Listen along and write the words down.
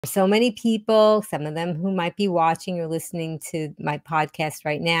So many people, some of them who might be watching or listening to my podcast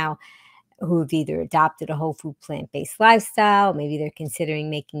right now, who have either adopted a whole food plant-based lifestyle, maybe they're considering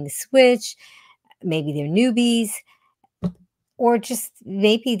making the switch, maybe they're newbies, or just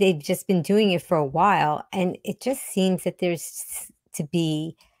maybe they've just been doing it for a while, and it just seems that there's to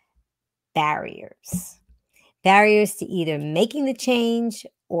be barriers. Barriers to either making the change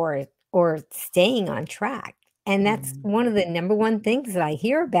or staying on track. And that's one of the number one things that I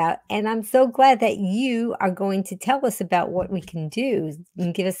hear about. And I'm so glad that you are going to tell us about what we can do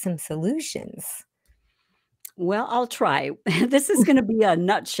and give us some solutions. Well, I'll try. This is going to be a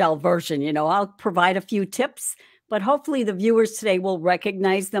nutshell version. I'll provide a few tips, but hopefully the viewers today will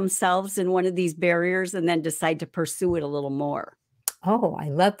recognize themselves in one of these barriers and then decide to pursue it a little more. Oh, I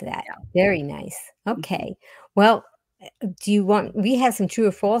love that. Very nice. Okay. Well, we have some true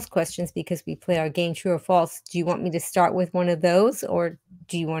or false questions because we play our game true or false. Do you want me to start with one of those, or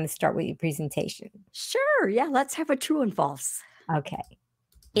do you want to start with your presentation? Sure. Yeah. Let's have a true and false. Okay.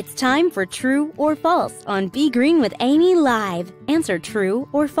 It's time for True or False on Be Green with Amy Live. Answer true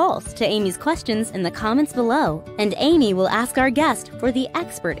or false to Amy's questions in the comments below, and Amy will ask our guest for the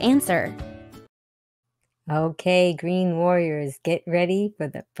expert answer. Okay, Green Warriors, get ready for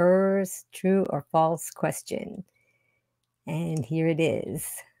the first true or false question. And here it is.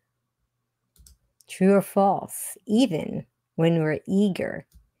 True or false, even when we're eager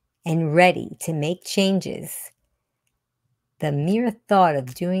and ready to make changes, the mere thought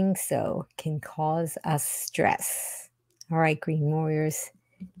of doing so can cause us stress. All right, Green Warriors,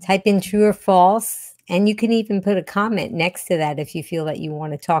 type in true or false, and you can even put a comment next to that if you feel that you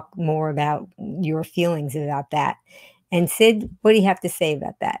want to talk more about your feelings about that. And Cyd, what do you have to say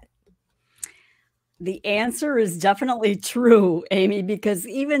about that? The answer is definitely true, Amy, because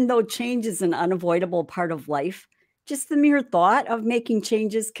even though change is an unavoidable part of life, just the mere thought of making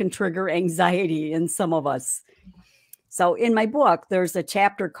changes can trigger anxiety in some of us. So in my book, there's a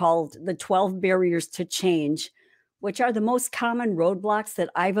chapter called The 12 Barriers to Change, which are the most common roadblocks that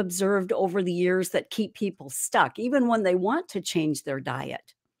I've observed over the years that keep people stuck, even when they want to change their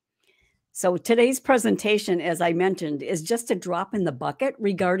diet. So today's presentation, as I mentioned, is just a drop in the bucket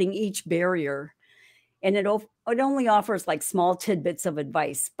regarding each barrier. And it only offers like small tidbits of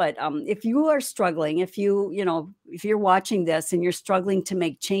advice. But if you are struggling, if you're watching this and you're struggling to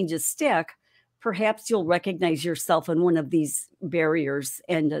make changes stick, perhaps you'll recognize yourself in one of these barriers,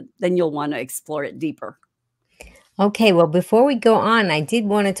 and then you'll want to explore it deeper. Okay, well, before we go on, I did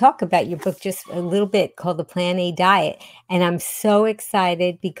want to talk about your book just a little bit, called The Plan A Diet. And I'm so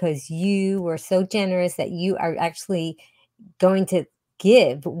excited because you were so generous that you are actually going to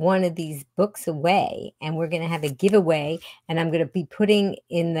give one of these books away, and we're going to have a giveaway, and I'm going to be putting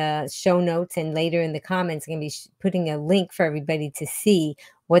in the show notes and later in the comments, I'm going to be putting a link for everybody to see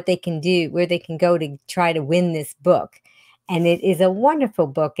what they can do, where they can go to try to win this book. And it is a wonderful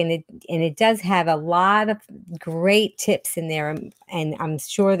book, and it does have a lot of great tips in there, and I'm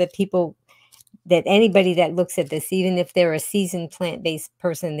sure that anybody that looks at this, even if they're a seasoned plant-based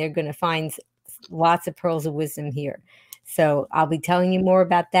person, they're going to find lots of pearls of wisdom here. So I'll be telling you more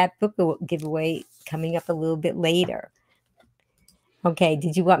about that book giveaway coming up a little bit later. Okay,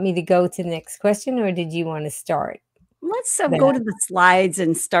 did you want me to go to the next question, or did you want to start? Let's go to the slides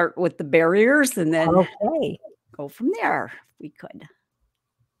and start with the barriers, and then go from there. We could.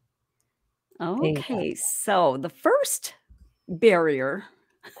 Okay, so the first barrier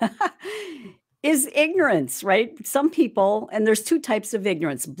is ignorance, right? Some people, and there's two types of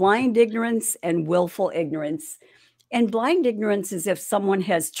ignorance: blind ignorance and willful ignorance. And blind ignorance is if someone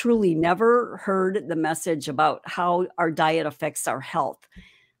has truly never heard the message about how our diet affects our health.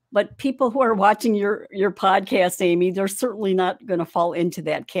 But people who are watching your podcast, Amy, they're certainly not going to fall into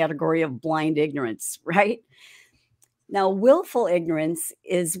that category of blind ignorance, right? Now, willful ignorance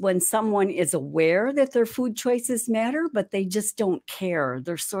is when someone is aware that their food choices matter, but they just don't care.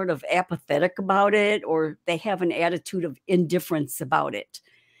 They're sort of apathetic about it, or they have an attitude of indifference about it.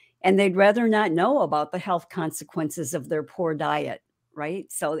 And they'd rather not know about the health consequences of their poor diet,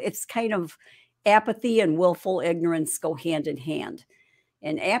 right? So it's kind of apathy and willful ignorance go hand in hand.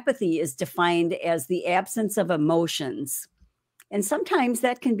 And apathy is defined as the absence of emotions. And sometimes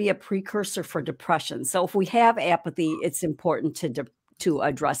that can be a precursor for depression. So if we have apathy, it's important to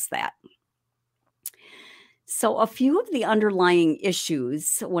address that. So a few of the underlying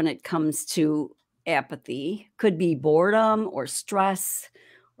issues when it comes to apathy could be boredom or stress,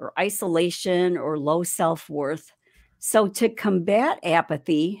 or isolation, or low self-worth. So to combat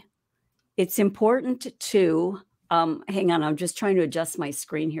apathy, it's important to, hang on, I'm just trying to adjust my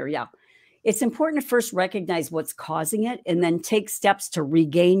screen here. Yeah. It's important to first recognize what's causing it and then take steps to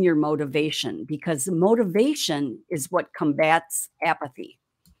regain your motivation, because motivation is what combats apathy.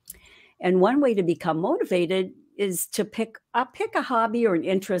 And one way to become motivated is to pick a hobby or an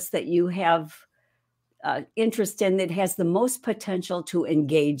interest that you have interest in that has the most potential to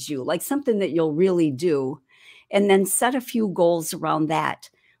engage you, like something that you'll really do, and then set a few goals around that.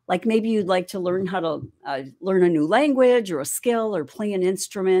 Like maybe you'd like to learn how to learn a new language or a skill or play an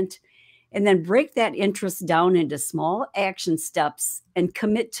instrument, and then break that interest down into small action steps and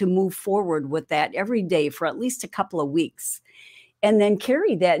commit to move forward with that every day for at least a couple of weeks. And then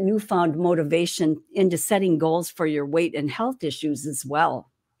carry that newfound motivation into setting goals for your weight and health issues as well.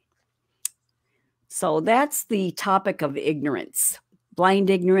 So that's the topic of ignorance, blind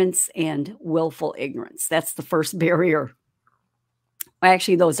ignorance and willful ignorance. That's the first barrier.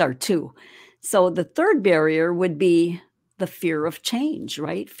 Actually, those are two. So the third barrier would be the fear of change,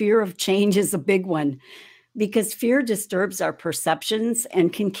 right? Fear of change is a big one, because fear disturbs our perceptions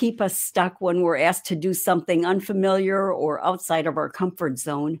and can keep us stuck when we're asked to do something unfamiliar or outside of our comfort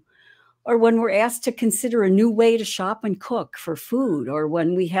zone, or when we're asked to consider a new way to shop and cook for food, or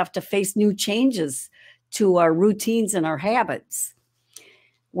when we have to face new changes to our routines and our habits.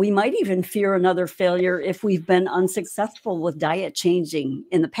 We might even fear another failure if we've been unsuccessful with diet changing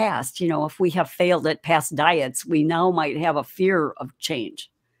in the past. You know, if we have failed at past diets, we now might have a fear of change.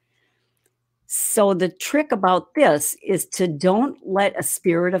 So the trick about this is to don't let a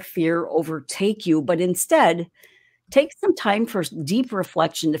spirit of fear overtake you, but instead take some time for deep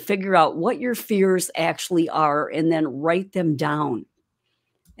reflection to figure out what your fears actually are and then write them down.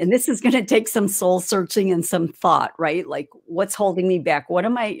 And this is going to take some soul searching and some thought, right? Like, what's holding me back?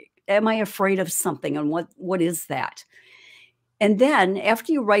 Am I afraid of something? And what is that? And then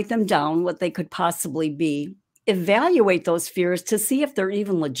after you write them down, what they could possibly be, evaluate those fears to see if they're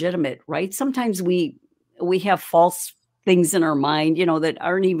even legitimate, right? Sometimes we have false things in our mind, you know, that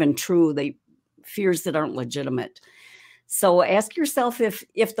aren't even true. Fears that aren't legitimate. So ask yourself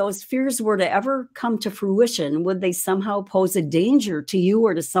if those fears were to ever come to fruition, would they somehow pose a danger to you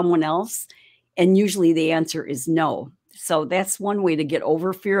or to someone else? And usually the answer is no. So that's one way to get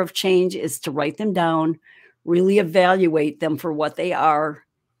over fear of change, is to write them down, really evaluate them for what they are.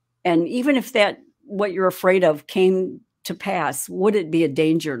 And even if what you're afraid of came to pass, would it be a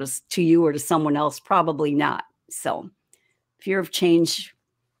danger to you or to someone else? Probably not. So fear of change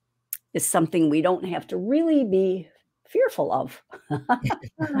is something we don't have to really be fearful of.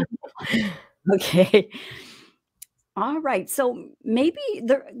 Okay. All right. So maybe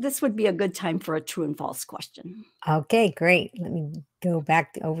this would be a good time for a true and false question. Okay, great. Let me go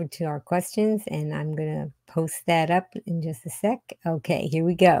back over to our questions, and I'm going to post that up in just a sec. Okay, here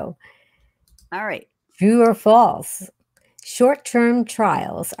we go. All right. True or false? Short-term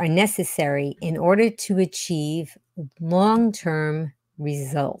trials are necessary in order to achieve long-term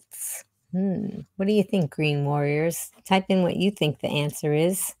results. What do you think, Green Warriors? Type in what you think the answer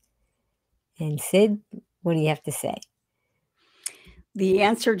is. And Cyd, what do you have to say? The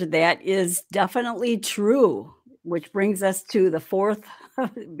answer to that is definitely true, which brings us to the fourth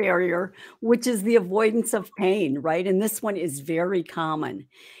barrier, which is the avoidance of pain, right? And this one is very common.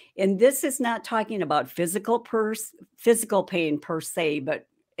 And this is not talking about physical pain per se, but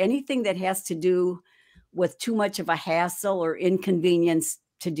anything that has to do with too much of a hassle or inconvenience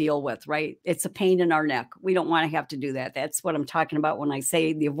to deal with, right? It's a pain in our neck. We don't want to have to do that. That's what I'm talking about when I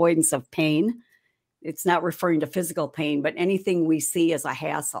say the avoidance of pain. It's not referring to physical pain, but anything we see as a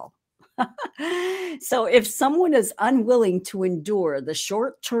hassle. So if someone is unwilling to endure the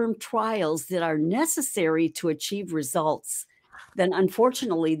short-term trials that are necessary to achieve results, then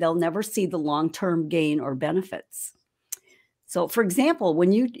unfortunately, they'll never see the long-term gain or benefits. So for example,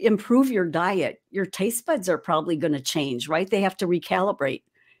 when you improve your diet, your taste buds are probably going to change, right? They have to recalibrate.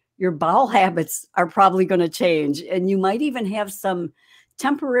 Your bowel habits are probably going to change. And you might even have some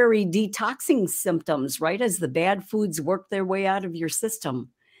temporary detoxing symptoms, right? As the bad foods work their way out of your system.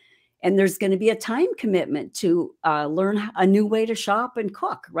 And there's going to be a time commitment to learn a new way to shop and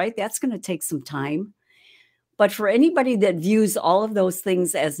cook, right? That's going to take some time. But for anybody that views all of those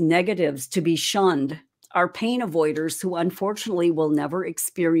things as negatives to be shunned, are pain avoiders who unfortunately will never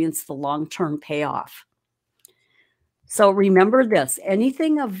experience the long-term payoff. So remember this,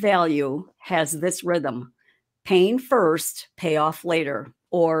 anything of value has this rhythm: pain first, payoff later,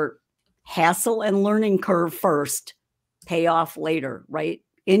 or hassle and learning curve first, payoff later, right?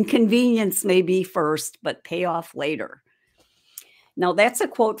 Inconvenience may be first, but payoff later. Now, that's a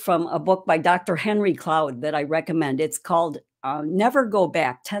quote from a book by Dr. Henry Cloud that I recommend. It's called Never Go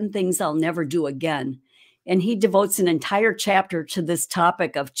Back, 10 Things I'll Never Do Again. And he devotes an entire chapter to this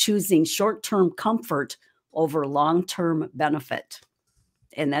topic of choosing short-term comfort over long-term benefit.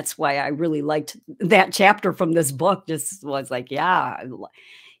 And that's why I really liked that chapter from this book. Just was like, yeah,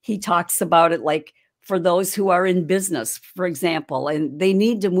 he talks about it like for those who are in business, for example, and they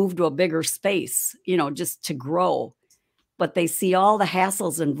need to move to a bigger space, just to grow. But they see all the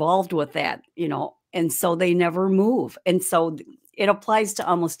hassles involved with that, and so they never move. And so it applies to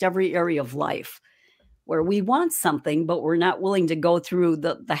almost every area of life where we want something, but we're not willing to go through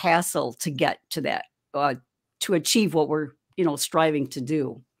the hassle to get to that, to achieve what we're striving to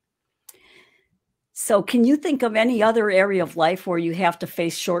do. So can you think of any other area of life where you have to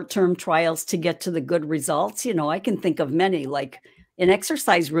face short-term trials to get to the good results? I can think of many, like an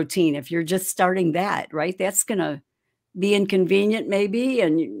exercise routine. If you're just starting that, right, that's going to be inconvenient maybe,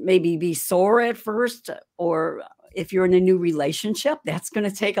 and maybe be sore at first. Or if you're in a new relationship, that's going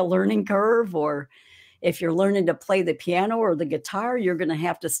to take a learning curve. Or if you're learning to play the piano or the guitar, you're going to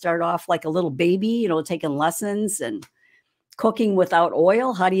have to start off like a little baby, taking lessons. And cooking without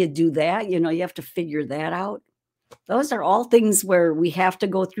oil, how do you do that? You have to figure that out. Those are all things where we have to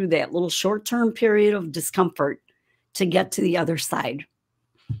go through that little short-term period of discomfort to get to the other side.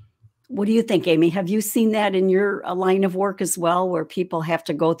 What do you think, Amy? Have you seen that in your line of work as well, where people have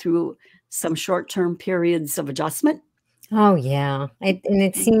to go through some short-term periods of adjustment? Oh yeah. And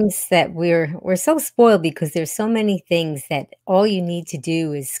it seems that we're so spoiled because there's so many things that all you need to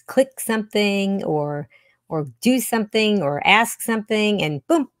do is click something or do something or ask something, and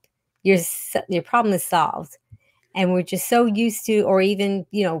boom, your problem is solved. And we're just so used to, or even,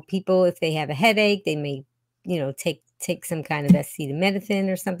 people, if they have a headache, they may, take some kind of acetaminophen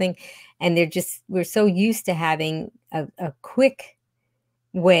or something. And we're so used to having a quick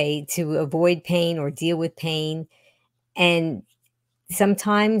way to avoid pain or deal with pain. And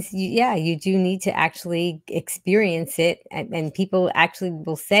sometimes, you do need to actually experience it. And people actually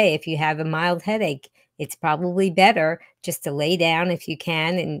will say, if you have a mild headache, it's probably better just to lay down if you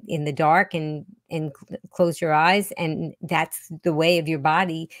can in the dark and close your eyes. And that's the way of your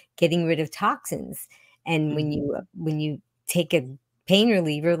body getting rid of toxins. And when you take a pain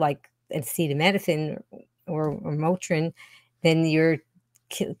reliever like acetaminophen or Motrin, then you're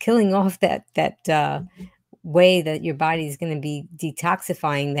killing off that way that your body is going to be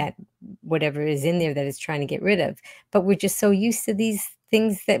detoxifying that whatever is in there that it's trying to get rid of. But we're just so used to these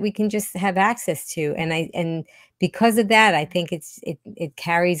things that we can just have access to, and because of that, I think it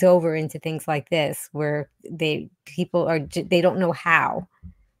carries over into things like this, where people they don't know how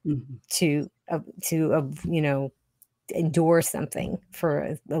to endure something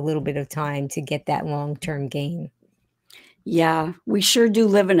for a little bit of time to get that long-term gain. Yeah, we sure do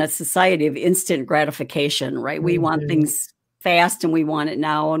live in a society of instant gratification, right? We want things fast, and we want it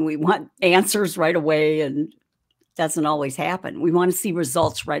now, and we want answers right away, and it doesn't always happen. We want to see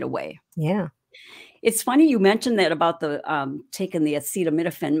results right away. Yeah. It's funny you mentioned that about the taking the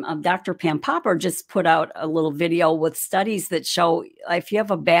acetaminophen. Dr. Pam Popper just put out a little video with studies that show if you have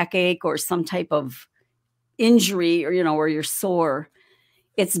a backache or some type of injury, or or you're sore,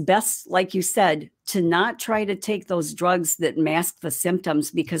 it's best, like you said, to not try to take those drugs that mask the symptoms,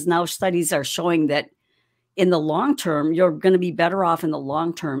 because now studies are showing that in the long term, you're going to be better off in the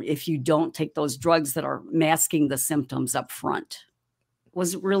long term if you don't take those drugs that are masking the symptoms up front. It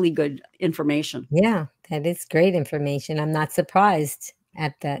was really good information. Yeah, that is great information. I'm not surprised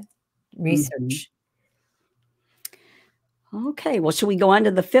at that research. Okay, well, should we go on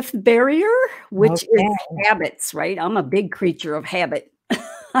to the fifth barrier, which is habits, right? I'm a big creature of habit.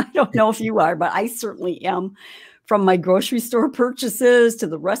 I don't know if you are, but I certainly am. From my grocery store purchases to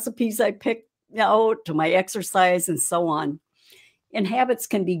the recipes I pick out to my exercise and so on. And habits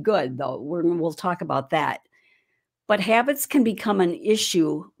can be good, though. We'll talk about that. But habits can become an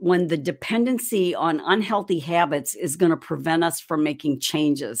issue when the dependency on unhealthy habits is going to prevent us from making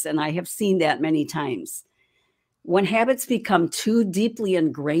changes. And I have seen that many times. When habits become too deeply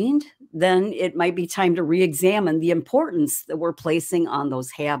ingrained, then it might be time to re-examine the importance that we're placing on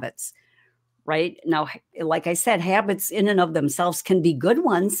those habits, right? Now, like I said, habits in and of themselves can be good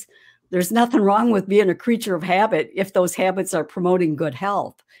ones. There's nothing wrong with being a creature of habit if those habits are promoting good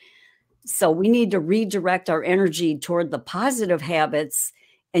health. So we need to redirect our energy toward the positive habits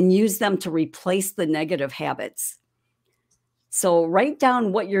and use them to replace the negative habits. So write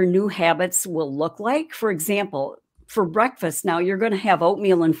down what your new habits will look like. For example, for breakfast, now you're going to have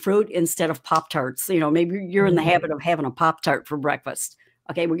oatmeal and fruit instead of Pop-Tarts. Maybe you're in the habit of having a Pop-Tart for breakfast.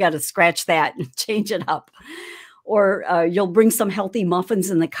 Okay, we got to scratch that and change it up. Or you'll bring some healthy muffins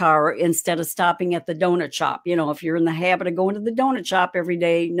in the car instead of stopping at the donut shop. If you're in the habit of going to the donut shop every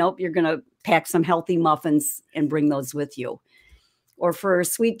day, nope, you're going to pack some healthy muffins and bring those with you. Or for a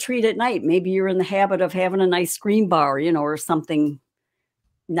sweet treat at night, maybe you're in the habit of having an ice cream bar, or something,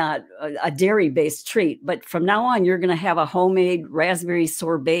 not a dairy-based treat. But from now on, you're going to have a homemade raspberry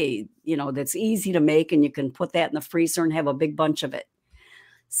sorbet, that's easy to make, and you can put that in the freezer and have a big bunch of it.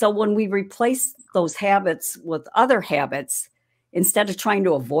 So when we replace those habits with other habits, instead of trying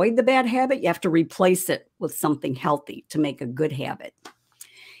to avoid the bad habit, you have to replace it with something healthy to make a good habit.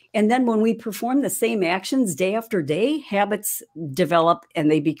 And then when we perform the same actions day after day, habits develop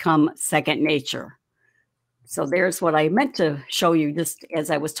and they become second nature. So there's what I meant to show you just as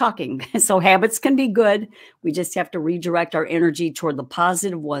I was talking. So habits can be good. We just have to redirect our energy toward the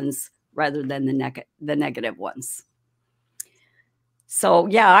positive ones rather than the negative ones. So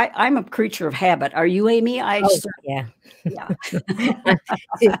yeah, I'm a creature of habit. Are you, Amy? Yeah.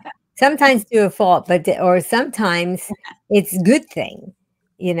 Yeah. Sometimes to a fault, or sometimes it's a good thing,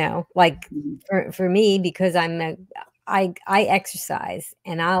 like for me, because I exercise,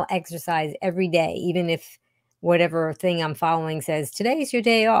 and I'll exercise every day, even if whatever thing I'm following says, today's your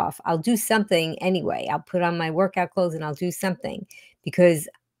day off. I'll do something anyway. I'll put on my workout clothes and I'll do something, because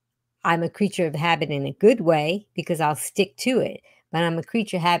I'm a creature of habit in a good way, because I'll stick to it. But I'm a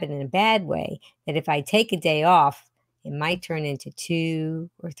creature of habit in a bad way, that if I take a day off, it might turn into 2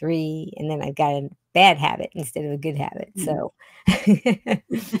 or 3, and then I've got a bad habit instead of a good habit. So,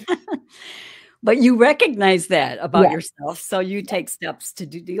 but you recognize that about Yeah. yourself, so you take steps to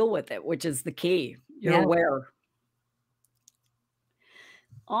deal with it, which is the key. You're Yeah. aware.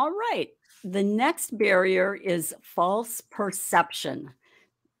 All right. The next barrier is false perception.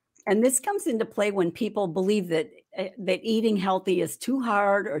 And this comes into play when people believe that eating healthy is too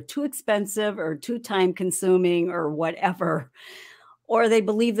hard or too expensive or too time consuming or whatever. Or they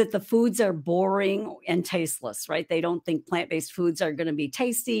believe that the foods are boring and tasteless, right? They don't think plant-based foods are going to be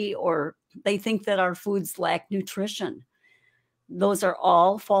tasty, or they think that our foods lack nutrition. Those are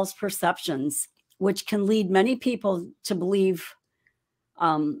all false perceptions, which can lead many people to believe,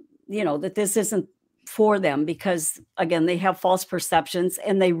 that this isn't for them, because again, they have false perceptions,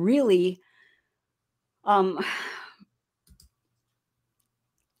 and they really,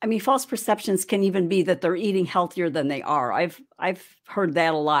 false perceptions can even be that they're eating healthier than they are. I've heard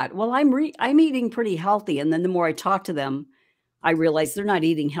that a lot. Well, I'm eating pretty healthy, and then the more I talk to them, I realize they're not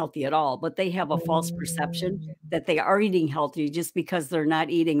eating healthy at all, but they have a false perception that they are eating healthy just because they're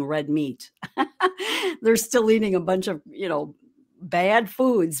not eating red meat. They're still eating a bunch of, bad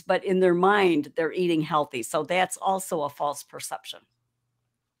foods, but in their mind, they're eating healthy. So that's also a false perception.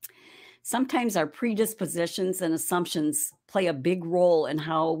 Sometimes our predispositions and assumptions play a big role in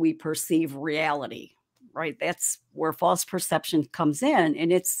how we perceive reality, right? That's where false perception comes in,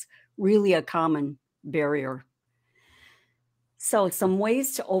 and it's really a common barrier. So some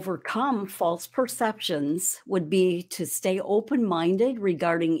ways to overcome false perceptions would be to stay open-minded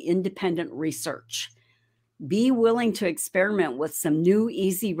regarding independent research. Be willing to experiment with some new,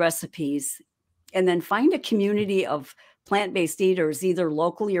 easy recipes, and then find a community of plant-based eaters, either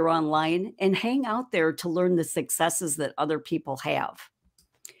locally or online, and hang out there to learn the successes that other people have.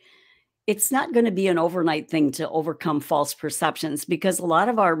 It's not going to be an overnight thing to overcome false perceptions, because a lot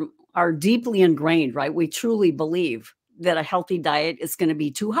of are deeply ingrained, right? We truly believe that a healthy diet is going to be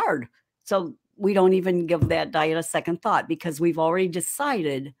too hard. So we don't even give that diet a second thought, because we've already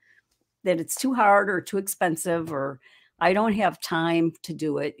decided that it's too hard or too expensive, or I don't have time to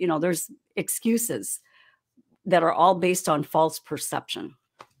do it. There's excuses that are all based on false perception.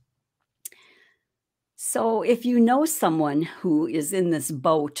 So if you know someone who is in this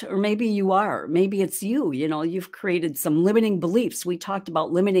boat, or maybe you are, maybe it's you, you've created some limiting beliefs. We talked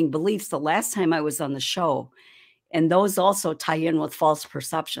about limiting beliefs the last time I was on the show, and those also tie in with false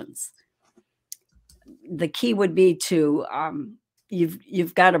perceptions. The key would be to,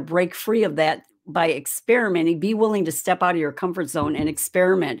 you've got to break free of that by experimenting. Be willing to step out of your comfort zone and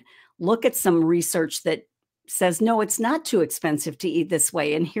experiment. Look at some research that says, no, it's not too expensive to eat this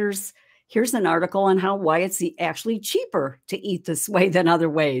way. And here's an article on why it's actually cheaper to eat this way than other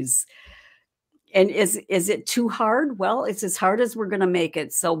ways. And is it too hard? Well, it's as hard as we're going to make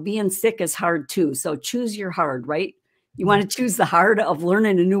it. So being sick is hard too. So choose your hard, right? You want to choose the hard of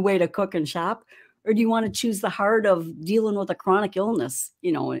learning a new way to cook and shop? Or do you want to choose the hard of dealing with a chronic illness,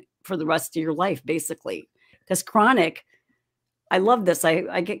 for the rest of your life, basically? Because chronic, I love this.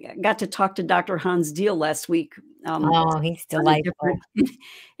 I got to talk to Dr. Hans Deal last week. He's delightful.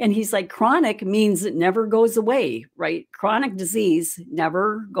 And he's like, chronic means it never goes away, right? Chronic disease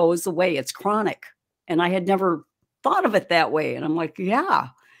never goes away. It's chronic. And I had never thought of it that way. And I'm like, yeah.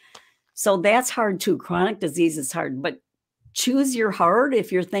 So that's hard too. Chronic disease is hard. But choose your hard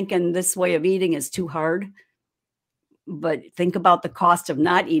if you're thinking this way of eating is too hard. But think about the cost of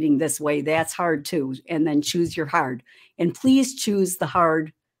not eating this way. That's hard too. And then choose your hard. And please choose the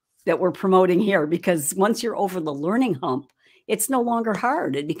hard that we're promoting here, because once you're over the learning hump, it's no longer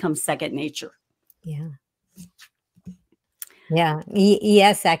hard. It becomes second nature. Yeah. Yeah.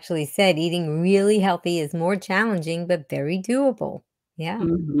 ES actually said eating really healthy is more challenging, but very doable. Yeah.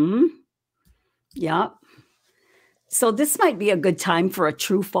 Mm-hmm. Yeah. So this might be a good time for a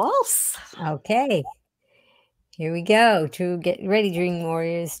true false. Okay. Here we go. True. Get ready, Dream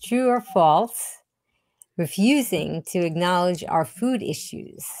Warriors. True or false? Refusing to acknowledge our food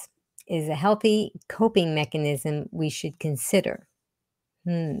issues is a healthy coping mechanism we should consider.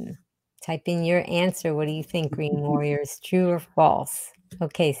 Type in your answer. What do you think, Green Warriors? True or false?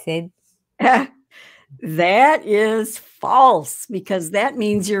 Okay, Cyd. That is false, because that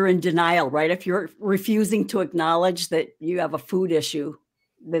means you're in denial, right? If you're refusing to acknowledge that you have a food issue,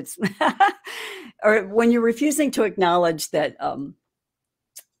 that's or when you're refusing to acknowledge that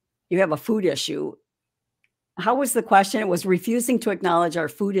you have a food issue. How was the question? It was refusing to acknowledge our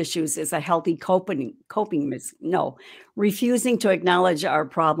food issues is a healthy coping. No, refusing to acknowledge our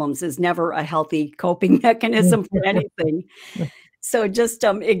problems is never a healthy coping mechanism for anything. So just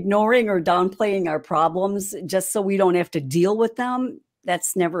ignoring or downplaying our problems just so we don't have to deal with them,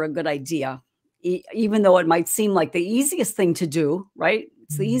 that's never a good idea. Even though it might seem like the easiest thing to do, right?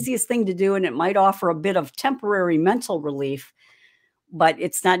 It's the easiest thing to do, and it might offer a bit of temporary mental relief, but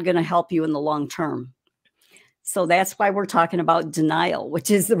it's not going to help you in the long term. So that's why we're talking about denial,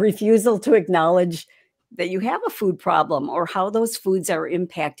 which is the refusal to acknowledge that you have a food problem or how those foods are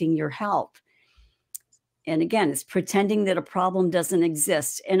impacting your health. And again, it's pretending that a problem doesn't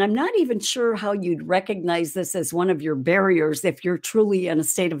exist. And I'm not even sure how you'd recognize this as one of your barriers if you're truly in a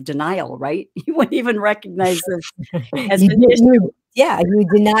state of denial, right? You wouldn't even recognize this as an issue. Yeah, you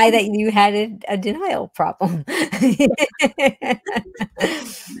deny that you had a denial problem.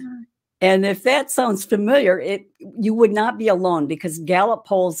 And if that sounds familiar, you would not be alone, because Gallup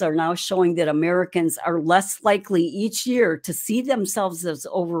polls are now showing that Americans are less likely each year to see themselves as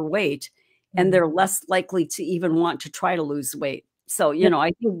overweight, and they're less likely to even want to try to lose weight. So,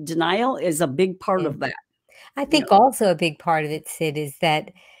 I think denial is a big part of that. I think also a big part of it, Cyd, is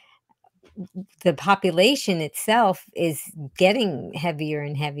that the population itself is getting heavier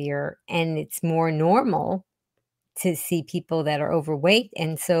and heavier, and it's more normal to see people that are overweight.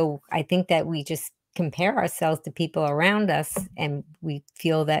 And so I think that we just compare ourselves to people around us, and we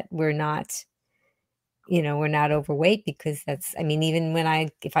feel that we're not overweight, because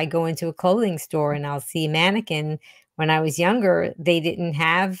even if I go into a clothing store and I'll see a mannequin, when I was younger, they didn't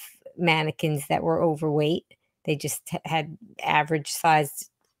have mannequins that were overweight. They just had average sized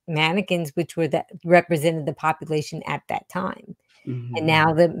mannequins, which represented the population at that time. And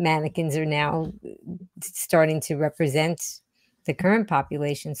now the mannequins are now starting to represent the current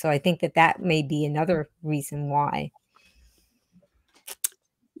population. So I think that may be another reason why.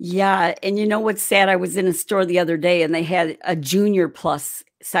 Yeah. And you know what's sad? I was in a store the other day and they had a junior plus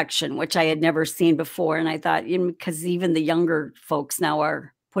section, which I had never seen before. And I thought, because even the younger folks now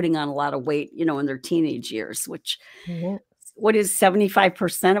are putting on a lot of weight, in their teenage years, which what is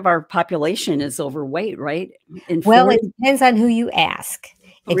 75% of our population is overweight, right? Well, it depends on who you ask.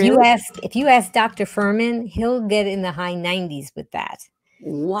 Really? If you ask Dr. Furman, he'll get in the high 90s with that.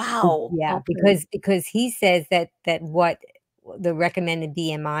 Wow. Yeah, Okay. because he says that what the recommended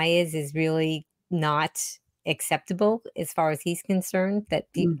BMI is really not acceptable as far as he's concerned. That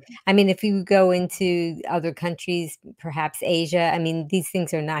if you go into other countries, perhaps Asia, these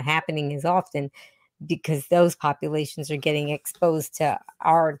things are not happening as often, because those populations are getting exposed to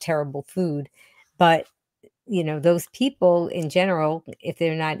our terrible food. But, those people in general, if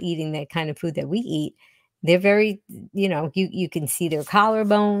they're not eating that kind of food that we eat, they're very, you can see their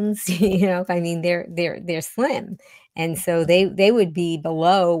collarbones, they're slim. And so they would be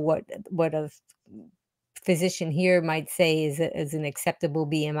below what a physician here might say is an acceptable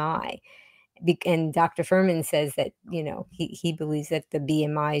BMI. And Dr. Furman says that, he believes that the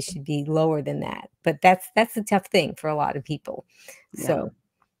BMI should be lower than that. But that's a tough thing for a lot of people. Yeah. So,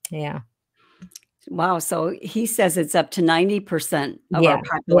 yeah. Wow. So he says it's up to 90% of our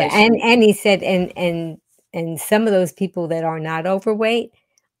population. Yeah. And he said, and some of those people that are not overweight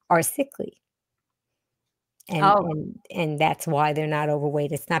are sickly. And that's why they're not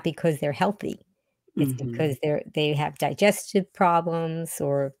overweight. It's not because they're healthy. It's because they have digestive problems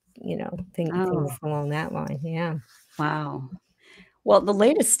or things along that line. Yeah. Wow. Well, the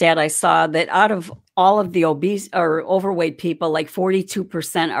latest stat I saw that out of all of the obese or overweight people, like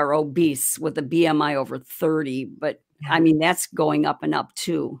 42% are obese with a BMI over 30. But I mean, that's going up and up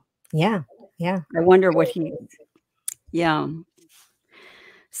too. Yeah. Yeah. I wonder what yeah.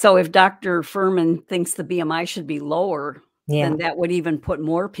 So if Dr. Furman thinks the BMI should be lower, Yeah. then that would even put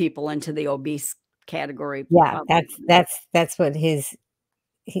more people into the obese category. Yeah. probably. That's what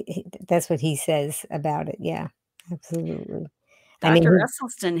that's what he says about it. Yeah. Absolutely. I mean, Dr.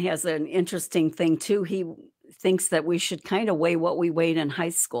 Esselstyn has an interesting thing too. He thinks that we should kind of weigh what we weighed in high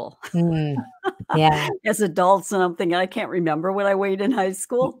school yeah. as adults. And I'm thinking, I can't remember what I weighed in high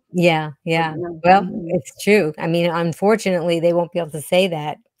school. Yeah. Yeah. Well, it's true. I mean, unfortunately, they won't be able to say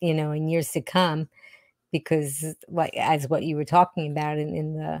that, in years to come, because as what you were talking about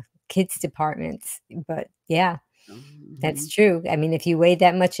in the kids departments. But yeah, that's true. I mean, if you weighed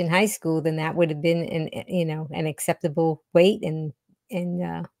that much in high school, then that would have been an acceptable weight. And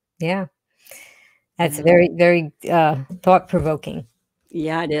yeah, that's very, very thought provoking.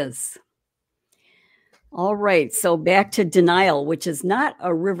 Yeah, it is. All right. So back to denial, which is not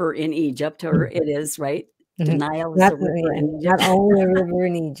a river in Egypt, or it is, right? Denial is a river in Egypt. Not only a river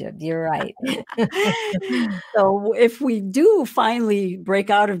in Egypt. You're right. So if we do finally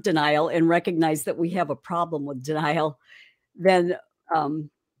break out of denial and recognize that we have a problem with denial, then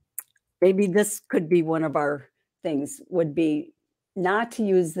maybe this could be one of our things, would be not to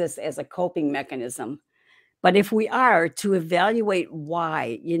use this as a coping mechanism. But if we are, to evaluate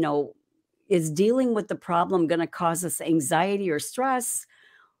why, is dealing with the problem going to cause us anxiety or stress?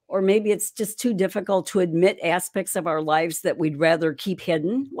 Or maybe it's just too difficult to admit aspects of our lives that we'd rather keep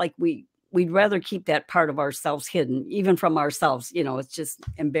hidden. Like we'd rather keep that part of ourselves hidden, even from ourselves. It's just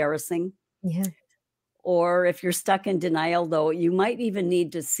embarrassing. Yeah. Or if you're stuck in denial, though, you might even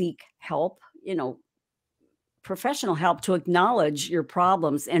need to seek help, professional help, to acknowledge your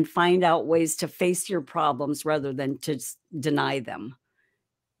problems and find out ways to face your problems rather than to just deny them.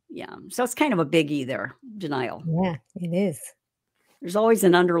 Yeah. So it's kind of a biggie there, denial. Yeah, it is. There's always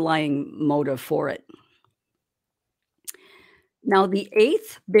an underlying motive for it. Now, the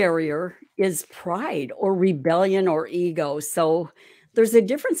 8th barrier is pride or rebellion or ego. So there's a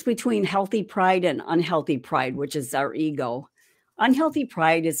difference between healthy pride and unhealthy pride, which is our ego. Unhealthy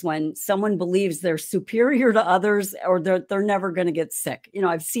pride is when someone believes they're superior to others, or they're never going to get sick.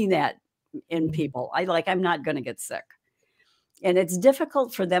 I've seen that in people. I'm not going to get sick. And it's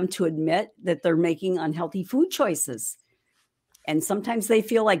difficult for them to admit that they're making unhealthy food choices. And sometimes they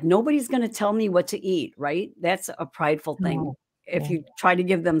feel like nobody's going to tell me what to eat, right? That's a prideful thing. If you try to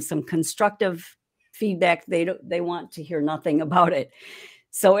give them some constructive feedback, they want to hear nothing about it.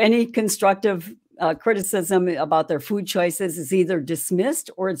 So any constructive criticism about their food choices is either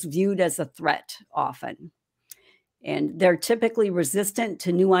dismissed or it's viewed as a threat often. And they're typically resistant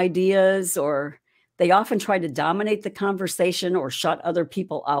to new ideas, or they often try to dominate the conversation or shut other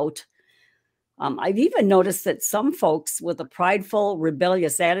people out. I've even noticed that some folks with a prideful,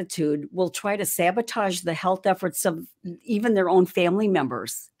 rebellious attitude will try to sabotage the health efforts of even their own family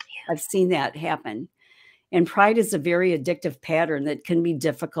members. Yeah. I've seen that happen. And pride is a very addictive pattern that can be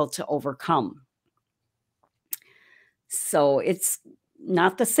difficult to overcome. So it's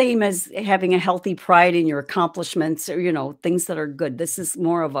not the same as having a healthy pride in your accomplishments or, things that are good. This is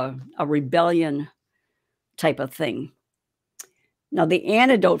more of a rebellion type of thing. Now, the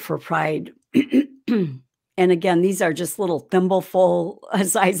antidote for pride, and again, these are just little thimbleful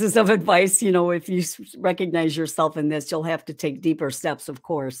sizes of advice. If you recognize yourself in this, you'll have to take deeper steps, of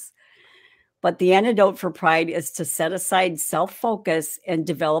course. But the antidote for pride is to set aside self-focus and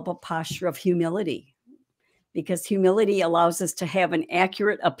develop a posture of humility, because humility allows us to have an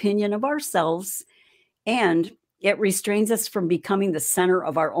accurate opinion of ourselves, and it restrains us from becoming the center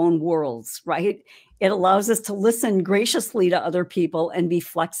of our own worlds, right? It allows us to listen graciously to other people and be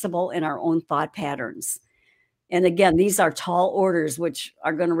flexible in our own thought patterns. And again, these are tall orders, which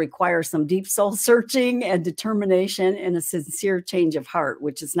are going to require some deep soul searching and determination and a sincere change of heart,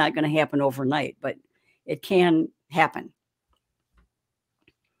 which is not going to happen overnight, but it can happen.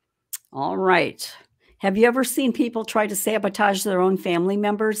 All right. Have you ever seen people try to sabotage their own family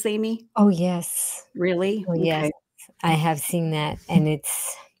members, Amy? Oh, yes. Really? Oh, yes. Okay. I have seen that. And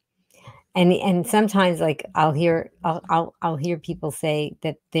it's, and sometimes I'll hear people say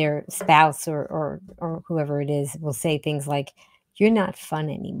that their spouse or whoever it is will say things like, "You're not fun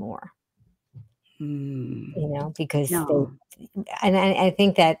anymore." Because and I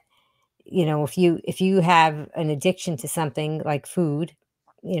think that, if you have an addiction to something like food,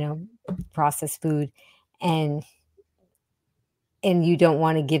 processed food, and you don't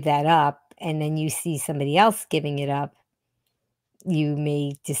want to give that up, and then you see somebody else giving it up, you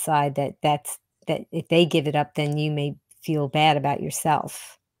may decide that if they give it up, then you may feel bad about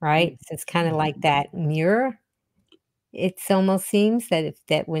yourself, right? So it's kind of like that mirror. It's almost seems that if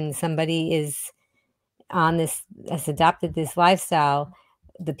that when somebody is on this has adopted this lifestyle,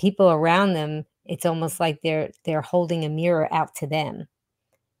 the people around them, it's almost like they're holding a mirror out to them,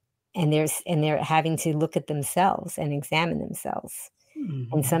 and they're having to look at themselves and examine themselves.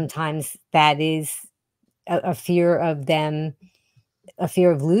 And Mhm. sometimes that is a fear of them, a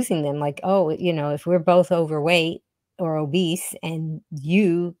fear of losing them, like, "Oh, if we're both overweight or obese and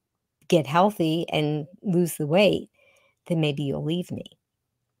you get healthy and lose the weight, then maybe you'll leave me."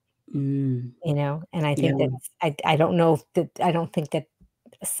 Mm. And I Yeah. think that's I don't know if that I don't think that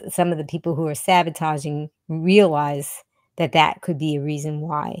some of the people who are sabotaging realize that that could be a reason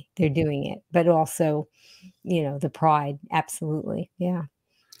why they're doing it, but also, the pride, absolutely, yeah.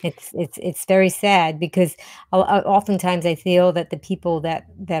 It's very sad because oftentimes I feel that the people that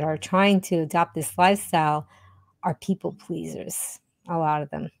are trying to adopt this lifestyle are people pleasers, a lot of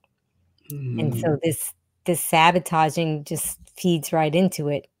them, and Mhm. so this sabotaging just feeds right into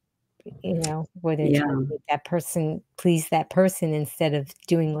it, where they're trying Yeah. to make that person please that person instead of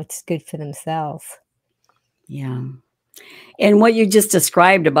doing what's good for themselves. Yeah. And what you just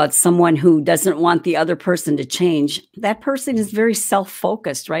described about someone who doesn't want the other person to change, that person is very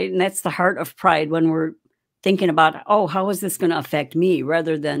self-focused, right? And that's the heart of pride when we're thinking about, oh, how is this going to affect me?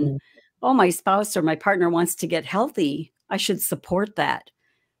 Rather than, Mm, oh, my spouse or my partner wants to get healthy. I should support that.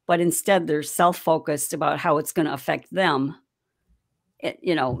 But instead, they're self-focused about how it's going to affect them.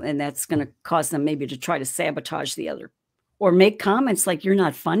 And that's going to cause them maybe to try to sabotage the other or make comments like you're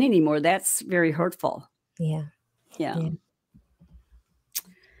not fun anymore. That's very hurtful. yeah, Yeah. yeah,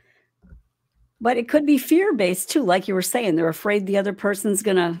 But it could be fear-based too, like you were saying, they're afraid the other person's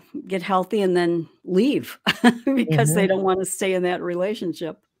gonna get healthy and then leave because they mhm. don't wanna stay in that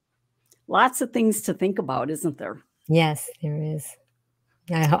relationship. Lots of things to think about, isn't there? Yes, there is.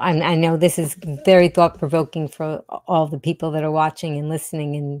 I know this is very thought-provoking for all the people that are watching and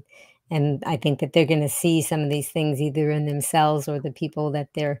listening, and I think that they're gonna see some of these things either in themselves or the people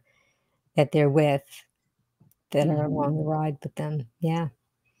that they're with that are Mhm. along the ride with them. Yeah.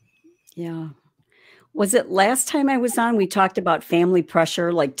 Yeah. Was it last time I was on, we talked about family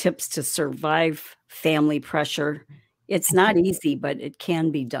pressure, like tips to survive family pressure? It's not easy, but it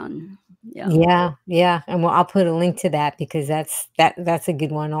can be done. Yeah. Yeah, yeah, and I'll put a link to that because that's a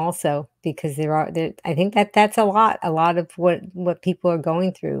good one also because there I think that that's a lot of what people are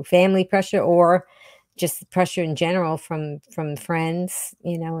going through, family pressure or just pressure in general from friends,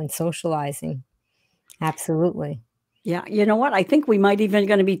 and socializing. Absolutely. Yeah, you know what? I think we might even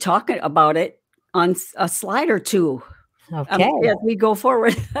gonna be talking about it on a slide or 2. Okay. As we go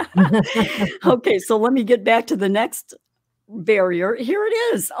forward. Okay, so let me get back to the next barrier. Here it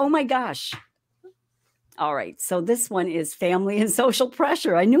is. Oh my gosh. All right. So this one is family and social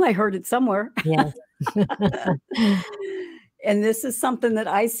pressure. I knew I heard it somewhere. Yes. And this is something that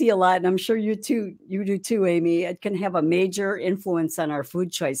I see a lot, and I'm sure you do too, Amy. It can have a major influence on our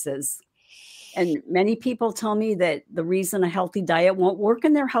food choices. And many people tell me that the reason a healthy diet won't work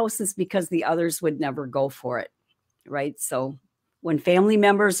in their house is because the others would never go for it. Right? So when family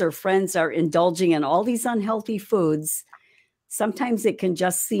members or friends are indulging in all these unhealthy foods, sometimes it can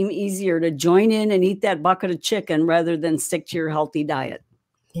just seem easier to join in and eat that bucket of chicken rather than stick to your healthy diet.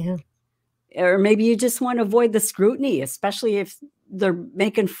 Yeah. Or maybe you just want to avoid the scrutiny, especially if they're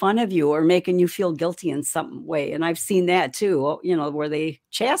making fun of you or making you feel guilty in some way. And I've seen that too, where they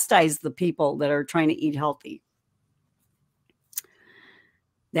chastise the people that are trying to eat healthy.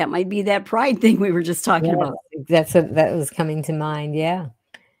 That might be that pride thing we were just talking Yes, about. that was coming to mind, yeah.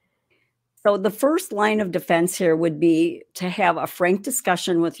 So the first line of defense here would be to have a frank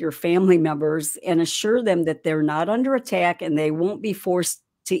discussion with your family members and assure them that they're not under attack and they won't be forced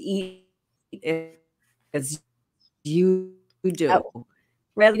to eat as you do. Oh,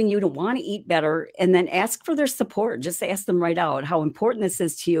 Rather than you to want to eat better and then ask for their support. Just ask them right out how important this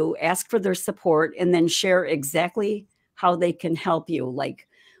is to you. Ask for their support and then share exactly how they can help you. Like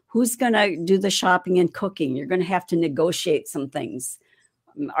who's going to do the shopping and cooking? You're going to have to negotiate some things.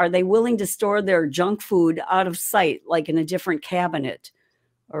 Are they willing to store their junk food out of sight, like in a different cabinet?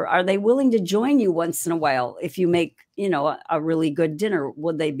 Or are they willing to join you once in a while if you make, a really good dinner?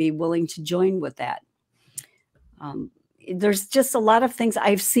 Would they be willing to join with that? There's just a lot of things.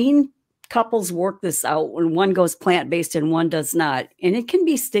 I've seen couples work this out when one goes plant-based and one does not. And it can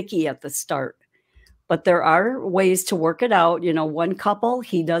be sticky at the start. But there are ways to work it out. One couple,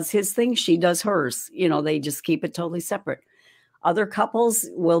 he does his thing, she does hers. They just keep it totally separate. Other couples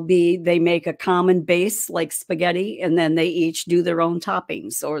they make a common base like spaghetti, and then they each do their own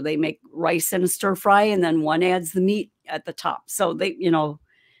toppings, or they make rice and a stir fry, and then one adds the meat at the top. So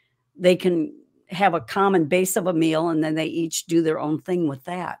they can have a common base of a meal, and then they each do their own thing with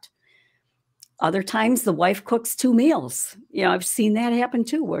that. Other times the wife cooks 2 meals. You know, I've seen that happen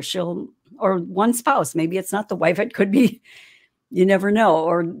too, where or one spouse, maybe it's not the wife, it could be, you never know.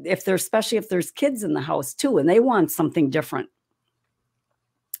 Or especially if there's kids in the house too, and they want something different.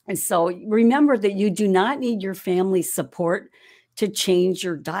 And so remember that you do not need your family's support to change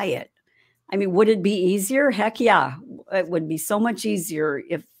your diet. I mean, would it be easier? Heck yeah. It would be so much easier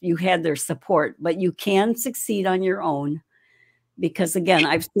if you had their support, but you can succeed on your own. Because again,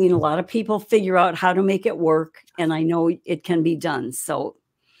 I've seen a lot of people figure out how to make it work, and I know it can be done. So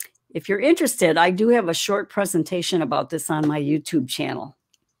if you're interested, I do have a short presentation about this on my YouTube channel.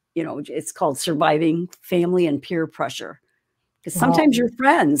 You know, it's called Surviving Family and Peer Pressure. Because sometimes your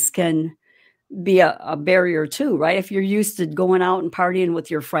friends can be a barrier too, right? If you're used to going out and partying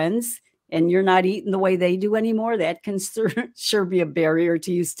with your friends and you're not eating the way they do anymore, that can sure be a barrier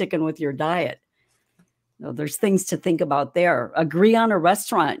to you sticking with your diet. So there's things to think about there. Agree on a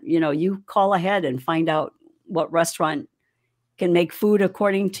restaurant. You know, you call ahead and find out what restaurant can make food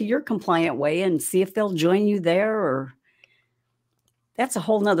according to your compliant way and see if they'll join you there. Or that's a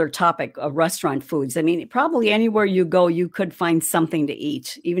whole nother topic of restaurant foods. I mean, probably anywhere you go, you could find something to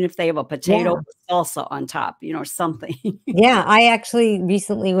eat, even if they have a potato salsa on top, you know, something. Yeah, I actually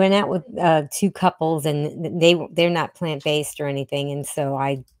recently went out with 2 couples, and they're not plant-based or anything. And so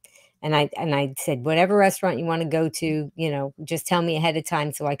I said, whatever restaurant you want to go to, you know, just tell me ahead of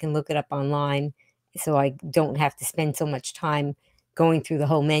time so I can look it up online, so I don't have to spend so much time going through the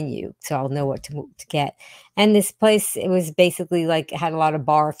whole menu, so I'll know what to get. And this place, it was basically like, had a lot of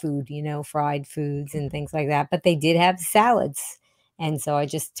bar food, you know, fried foods and things like that, but they did have salads. And so I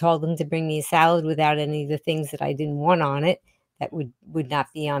just told them to bring me a salad without any of the things that I didn't want on it, that would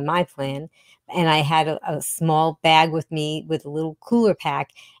not be on my plan. And I had a small bag with me with a little cooler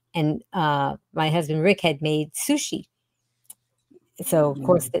pack. And my husband, Rick, had made sushi. So, of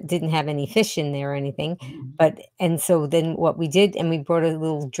course, that didn't have any fish in there or anything. And so then what we did, and we brought a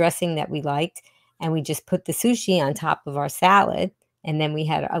little dressing that we liked, and we just put the sushi on top of our salad. And then we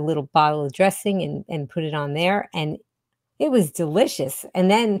had a little bottle of dressing and put it on there. And it was delicious.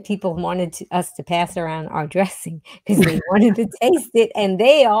 And then people wanted us to pass around our dressing because they wanted to taste it, and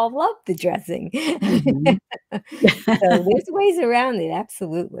they all loved the dressing. So there's ways around it.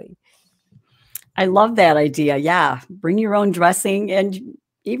 Absolutely. I love that idea. Yeah. Bring your own dressing and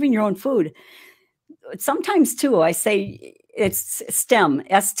even your own food. Sometimes too, I say it's STEM,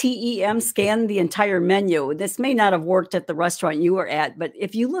 STEM, scan the entire menu. This may not have worked at the restaurant you were at, but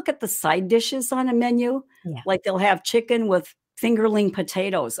if you look at the side dishes on a menu, like they'll have chicken with fingerling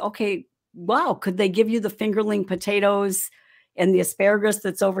potatoes. Okay. Wow. Could they give you the fingerling potatoes and the asparagus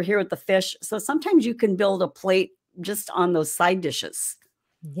that's over here with the fish? So sometimes you can build a plate just on those side dishes.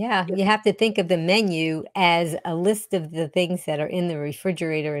 Yeah, you have to think of the menu as a list of the things that are in the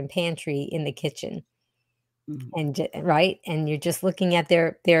refrigerator and pantry in the kitchen. And right? And you're just looking at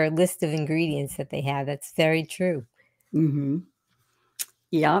their list of ingredients that they have. That's very true.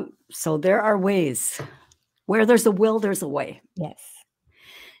 Yeah. So there are ways. Where there's a will, there's a way. Yes.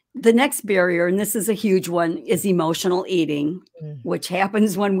 The next barrier, and this is a huge one, is emotional eating, which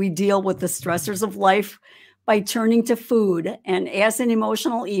happens when we deal with the stressors of life by turning to food. And as an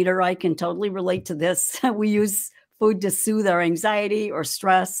emotional eater, I can totally relate to this. We use food to soothe our anxiety or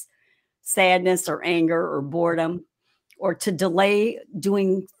stress, sadness or anger or boredom, or to delay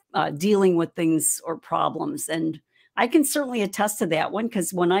dealing with things or problems. And I can certainly attest to that one,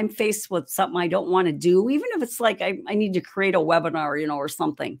 because when I'm faced with something I don't want to do, even if it's like I need to create a webinar, you know, or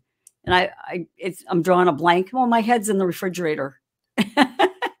something, and I'm drawing a blank, well, my head's in the refrigerator.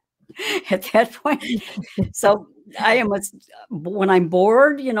 At that point. So when I'm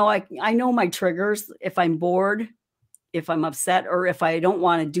bored, you know, I know my triggers. If I'm bored, if I'm upset, or if I don't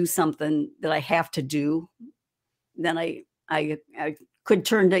want to do something that I have to do, then I could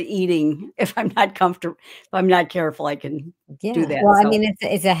turn to eating. If I'm not comfortable, if I'm not careful, I can do that. Well, I mean,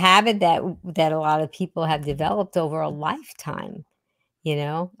 it's a habit that a lot of people have developed over a lifetime. You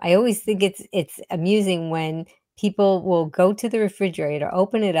know, I always think it's amusing when people will go to the refrigerator,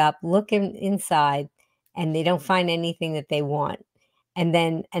 open it up, look inside, and they don't find anything that they want. And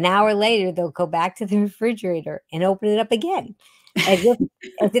then an hour later, they'll go back to the refrigerator and open it up again, as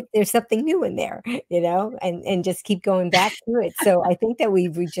if there's something new in there, you know, and just keep going back to it. So I think that we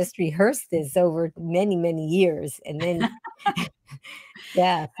just rehearsed this over many, many years. And then,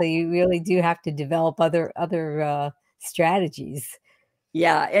 yeah, so you really do have to develop other strategies.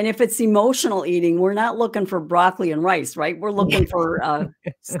 Yeah. And if it's emotional eating, we're not looking for broccoli and rice, right? We're looking for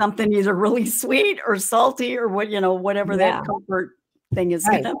something either really sweet or salty or whatever that comfort thing is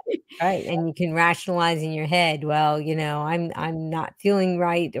Right. gonna be. Right, and you can rationalize in your head, "Well, I'm not feeling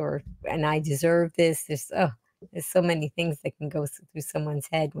right," and I deserve this. There's so many things that can go through someone's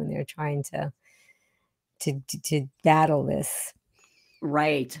head when they're trying to battle this.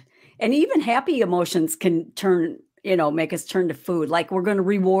 Right. And even happy emotions can make us turn to food. Like we're going to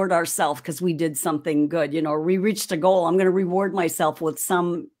reward ourselves because we did something good. We reached a goal. I'm going to reward myself with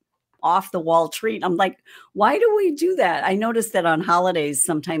some off the wall treat. I'm like, why do we do that? I noticed that on holidays,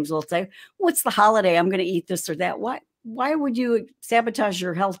 sometimes we'll say, what's the holiday? I'm going to eat this or that. Why would you sabotage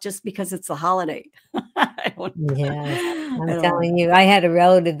your health just because it's a holiday? I don't, Yes, I I'm don't telling you, I had a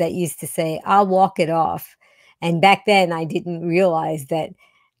relative that used to say, "I'll walk it off," and back then, I didn't realize that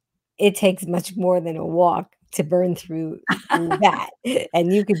it takes much more than a walk to burn through that,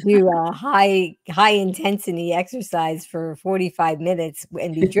 and you could do a high intensity exercise for 45 minutes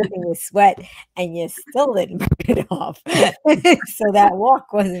and be dripping with sweat, and you still didn't burn it off. So that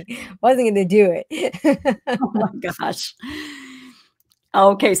walk wasn't gonna do it. Oh my gosh.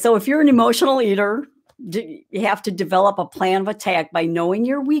 Okay, so if you're an emotional eater, you have to develop a plan of attack by knowing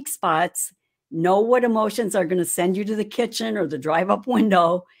your weak spots, know what emotions are going to send you to the kitchen or the drive-up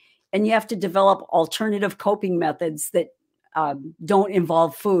window, and you have to develop alternative coping methods that don't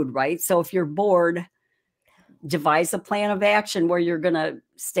involve food, right? So if you're bored, devise a plan of action where you're going to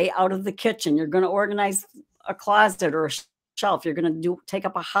stay out of the kitchen. You're going to organize a closet or a shelf. You're going to take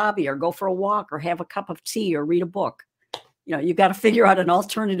up a hobby or go for a walk or have a cup of tea or read a book. You got to figure out an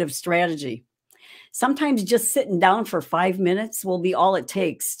alternative strategy. Sometimes just sitting down for 5 minutes will be all it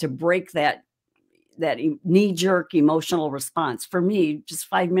takes to break that knee-jerk emotional response. For me, just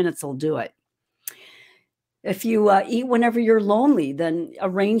 5 minutes will do it. If you eat whenever you're lonely, then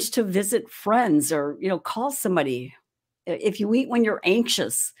arrange to visit friends or, call somebody. If you eat when you're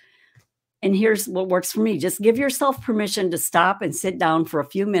anxious, and here's what works for me, just give yourself permission to stop and sit down for a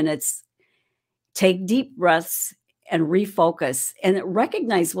few minutes, take deep breaths and refocus and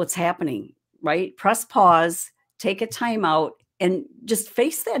recognize what's happening, right? Press pause, take a time out, and just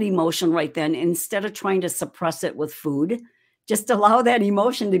face that emotion right then instead of trying to suppress it with food. Just allow that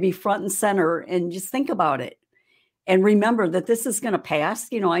emotion to be front and center and just think about it. And remember that this is going to pass.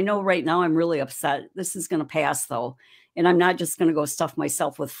 I know right now I'm really upset. This is going to pass though. And I'm not just going to go stuff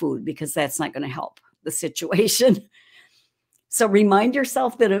myself with food because that's not going to help the situation. So remind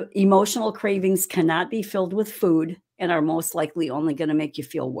yourself that emotional cravings cannot be filled with food and are most likely only going to make you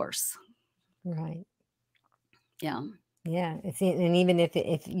feel worse. Right. Yeah. Yeah, and even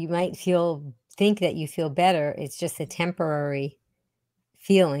if you might think that you feel better, it's just a temporary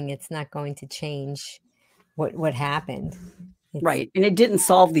feeling. It's not going to change what happened. Right. And it didn't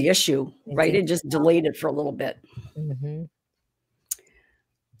solve the issue, right? It didn't just delayed it for a little bit. Mhm.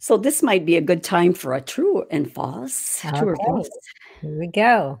 So this might be a good time for a true and false. True or Okay, false? here we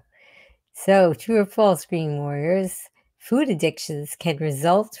go. So, true or false, Green Warriors? Food addictions can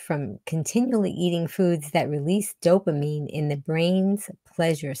result from continually eating foods that release dopamine in the brain's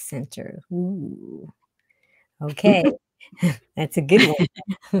pleasure center. Ooh. Okay, that's a good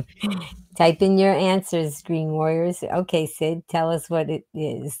one. Type in your answers, Green Warriors. Okay, Cyd, tell us what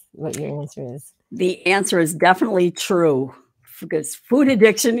your answer is. The answer is definitely true because food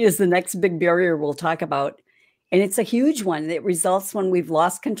addiction is the next big barrier we'll talk about. And it's a huge one. It results when we've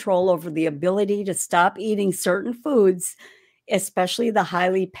lost control over the ability to stop eating certain foods, especially the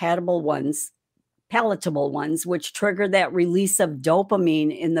highly palatable ones, which trigger that release of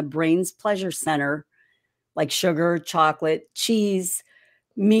dopamine in the brain's pleasure center, like sugar, chocolate, cheese,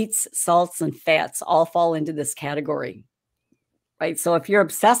 meats, salts, and fats all fall into this category. Right. So if you're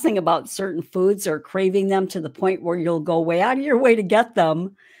obsessing about certain foods or craving them to the point where you'll go way out of your way to get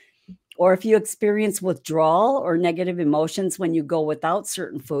them, or if you experience withdrawal or negative emotions when you go without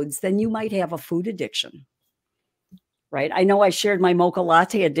certain foods, then you might have a food addiction. Right. I know I shared my mocha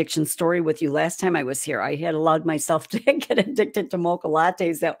latte addiction story with you last time I was here. I had allowed myself to get addicted to mocha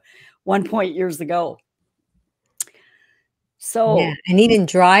lattes at one point years ago. So Yeah, and even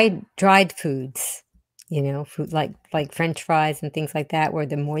dried foods, food like French fries and things like that, where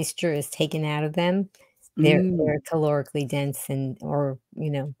the moisture is taken out of them, they're calorically dense or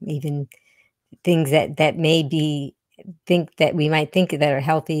even things that may be that we might think that are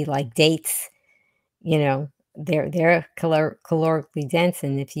healthy, like dates, they're calorically dense,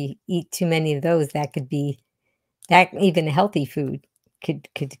 and if you eat too many of those, that even a healthy food could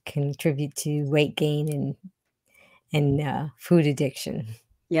contribute to weight gain and food addiction.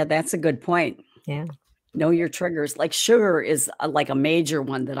 yeah, that's a good point. Yeah. Know your triggers. Like sugar is like a major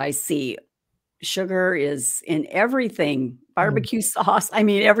one that I see. Sugar is in everything, barbecue sauce. I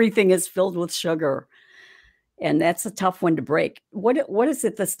mean, everything is filled with sugar. And that's a tough one to break. What is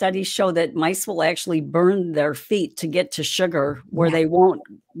it? The studies show that mice will actually burn their feet to get to sugar, where Yeah. they won't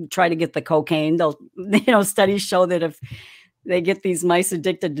try to get the cocaine. They'll, studies show that if they get these mice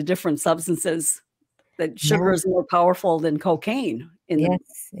addicted to different substances, that sugar Yeah. is more powerful than cocaine. Yes,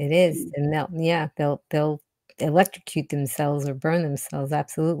 it is. And they'll electrocute themselves or burn themselves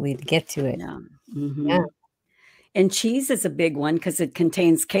absolutely to get to it. Yeah. Yeah. And cheese is a big one because it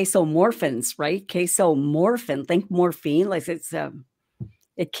contains casomorphins, right? Casomorphin, think morphine, like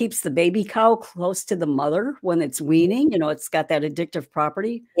it keeps the baby cow close to the mother when it's weaning. It's got that addictive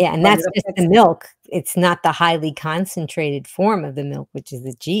property. Yeah, and But that's it just affects, the milk. It's not the highly concentrated form of the milk, which is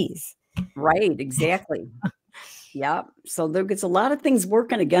the cheese. right, exactly. Yeah. So there's a lot of things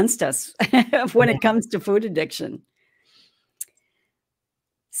working against us when Yeah. it comes to food addiction.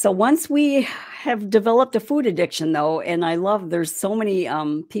 So once we have developed a food addiction, though, and I love there's so many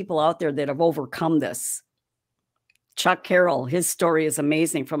people out there that have overcome this. Chuck Carroll, his story is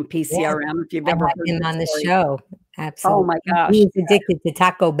amazing from Yeah. PCRM. If you've I ever had heard him the on the story. show. Oh Absolutely. my He gosh, was addicted to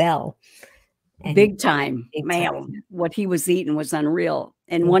Taco Bell. And big time, big man! time. What he was eating was unreal.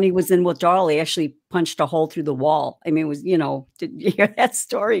 And Yeah. when he was in withdrawal, he actually punched a hole through the wall. I mean, it was did you hear that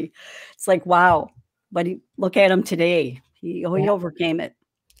story? It's like wow. But look at him today. He Yeah. overcame it.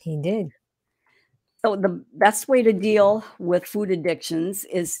 He did. So the best way to deal with food addictions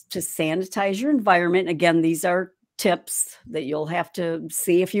is to sanitize your environment. Again, these are tips that you'll have to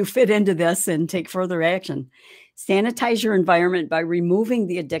see if you fit into this and take further action. Sanitize your environment by removing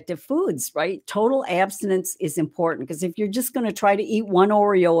the addictive foods, right? Total abstinence is important because if you're just going to try to eat one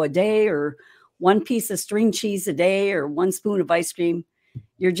Oreo a day or one piece of string cheese a day or one spoon of ice cream,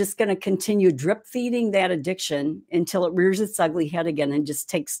 you're just going to continue drip feeding that addiction until it rears its ugly head again and just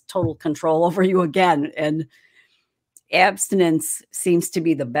takes total control over you again. And abstinence seems to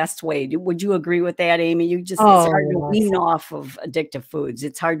be the best way. Would you agree with that, Amy? It's hard to Oh, yes. wean off of addictive foods.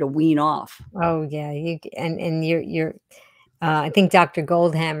 It's hard to wean off. Oh, yeah. And you're I think Dr.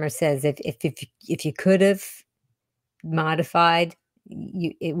 Goldhammer says if you could have modified,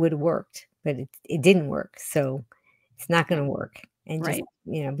 it would have worked, but it didn't work. So it's not going to work. And just,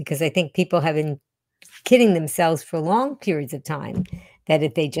 Right. Because I think people have been kidding themselves for long periods of time that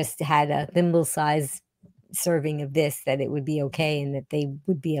if they just had a thimble size serving of this, that it would be okay and that they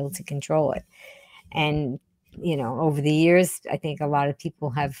would be able to control it. And, over the years, I think a lot of people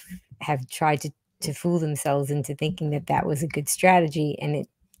have tried to fool themselves into thinking that that was a good strategy, and it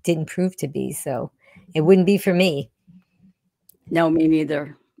didn't prove to be. So it wouldn't be for me. No, me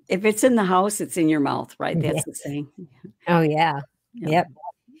neither. If it's in the house, it's in your mouth, right? That's Yes. the saying. Oh, yeah. Yeah. Yep.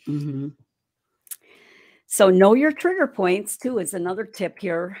 hmm So know your trigger points too is another tip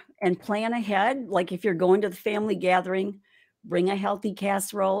here, and plan ahead. Like if you're going to the family gathering, bring a healthy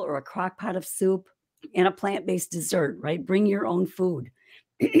casserole or a crock pot of soup and a plant-based dessert, right? Bring your own food.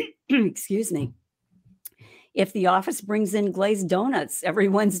 Excuse me. If the office brings in glazed donuts every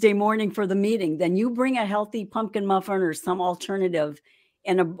Wednesday morning for the meeting, then you bring a healthy pumpkin muffin or some alternative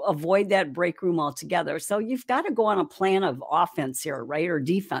and avoid that break room altogether. So you've got to go on a plan of offense here, right? Or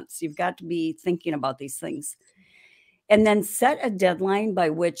defense. You've got to be thinking about these things. And then set a deadline by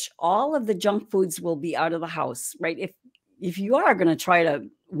which all of the junk foods will be out of the house, right? If you are going to try to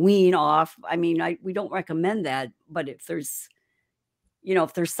wean off, I mean, we don't recommend that, but if there's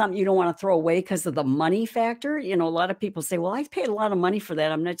something you don't want to throw away because of the money factor, a lot of people say, well, I paid a lot of money for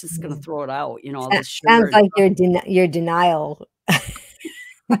that. I'm not just going to throw it out, all this sugar. Sounds like your denial.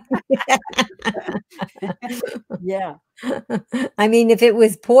 Yeah. I mean, if it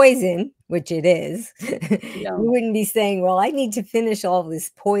was poison, which it is, Yeah. you wouldn't be saying, well, I need to finish all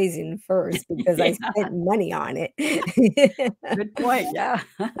this poison first because I Yeah. spent money on it. Good point. Yeah.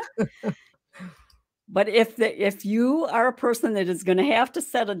 But if you are a person that is going to have to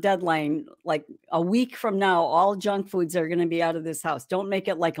set a deadline, like a week from now, all junk foods are going to be out of this house. Don't make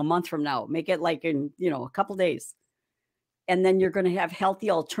it like a month from now. Make it like in, a couple days. And then you're going to have healthy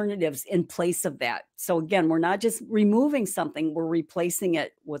alternatives in place of that. So again, we're not just removing something, we're replacing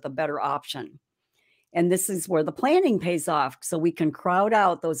it with a better option. And this is where the planning pays off. So we can crowd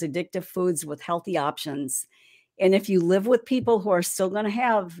out those addictive foods with healthy options. And if you live with people who are still going to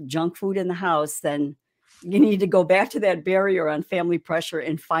have junk food in the house, then you need to go back to that barrier on family pressure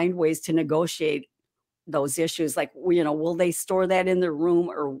and find ways to negotiate those issues. Like, will they store that in their room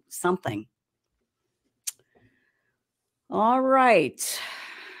or something? All right.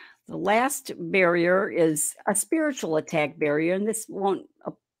 The last barrier is a spiritual attack barrier. And this won't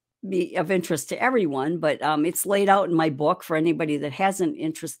be of interest to everyone, but it's laid out in my book for anybody that has an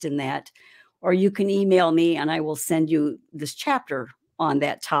interest in that. Or you can email me and I will send you this chapter on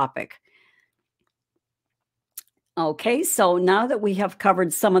that topic. Okay, so now that we have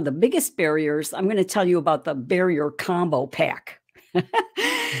covered some of the biggest barriers, I'm going to tell you about the barrier combo pack.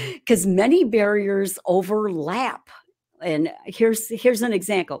 Because many barriers overlap. And here's an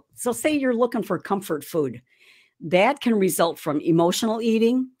example. So say you're looking for comfort food. That can result from emotional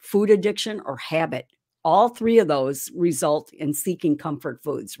eating, food addiction, or habit. All three of those result in seeking comfort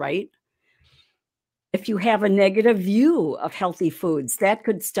foods, right? If you have a negative view of healthy foods, that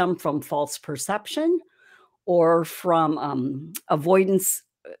could stem from false perception or from avoidance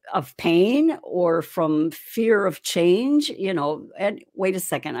of pain or from fear of change, and wait a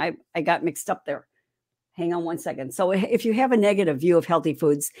second, I got mixed up there. Hang on one second. So if you have a negative view of healthy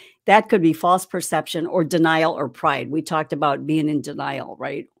foods, that could be false perception or denial or pride. We talked about being in denial,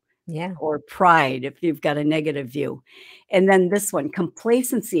 right? Yeah. Or pride if you've got a negative view. And then this one,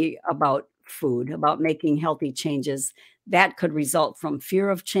 complacency about food, about making healthy changes, that could result from fear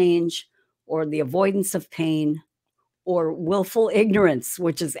of change or the avoidance of pain or willful ignorance,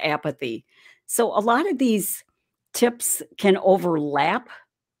 which is apathy. So a lot of these tips can overlap.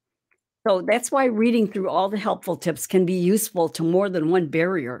 So that's why reading through all the helpful tips can be useful to more than one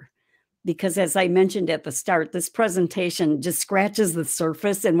barrier. Because as I mentioned at the start, this presentation just scratches the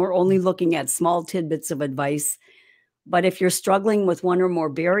surface and we're only looking at small tidbits of advice. But if you're struggling with one or more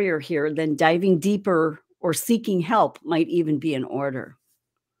barrier here, then diving deeper or seeking help might even be in order.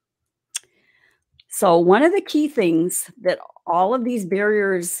 So one of the key things that all of these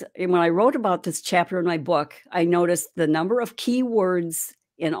barriers, and when I wrote about this chapter in my book, I noticed the number of key words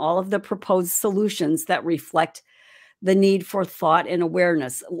in all of the proposed solutions that reflect the need for thought and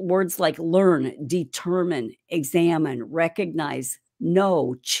awareness. Words like learn, determine, examine, recognize,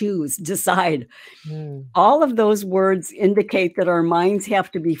 know, choose, decide. All of those words indicate that our minds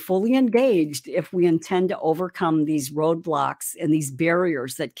have to be fully engaged if we intend to overcome these roadblocks and these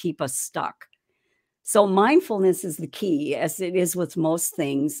barriers that keep us stuck. So mindfulness is the key, as it is with most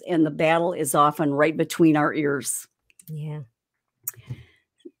things, and the battle is often right between our ears. Yeah.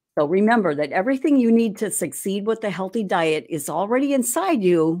 So remember that everything you need to succeed with a healthy diet is already inside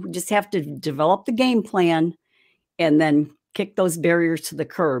you. You just have to develop the game plan and then kick those barriers to the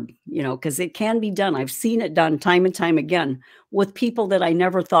curb, because it can be done. I've seen it done time and time again with people that I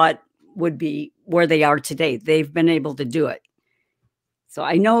never thought would be where they are today. They've been able to do it. So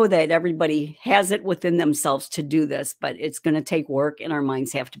I know that everybody has it within themselves to do this, but it's going to take work and our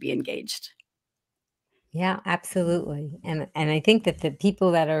minds have to be engaged. Yeah, absolutely. And I think that the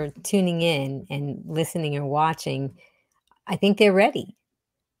people that are tuning in and listening or watching, I think they're ready.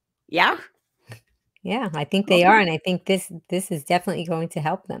 Yeah. Yeah, I think they are. And I think this is definitely going to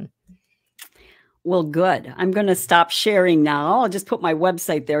help them. Well, good. I'm going to stop sharing now. I'll just put my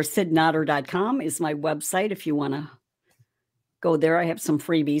website there. cydnotter.com is my website if you want to go there. I have some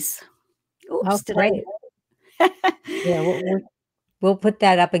freebies. Oops, Oh, great. Yeah, we'll put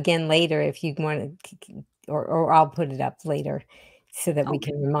that up again later if you want to, or I'll put it up later so that we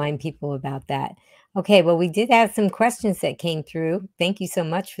can remind people about that. Okay, well, we did have some questions that came through. Thank you so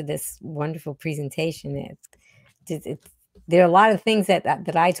much for this wonderful presentation. There are a lot of things that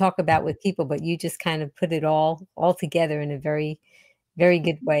I talk about with people, but you just kind of put it all together in a very, very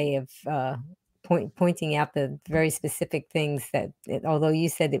good way of pointing out the very specific things that, although you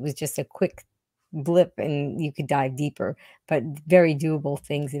said it was just a quick blip and you could dive deeper, but very doable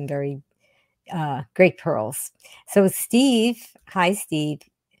things and very great pearls. So Steve, hi Steve,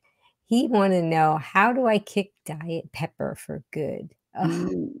 he wanted to know, how do I kick diet pepper for good?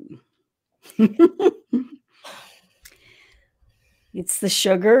 It's the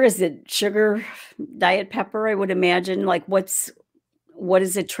sugar. Is it sugar, diet pepper? I would imagine. Like, what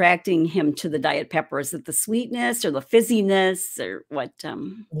is attracting him to the diet pepper? Is it the sweetness or the fizziness or what?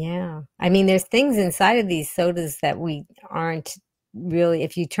 Yeah. I mean, there's things inside of these sodas that we aren't really,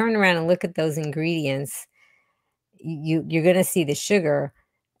 if you turn around and look at those ingredients, you're going to see the sugar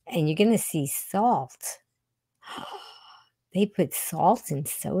and you're going to see salt. They put salt in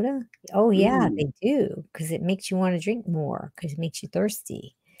soda? Oh, yeah, they do, because it makes you want to drink more because it makes you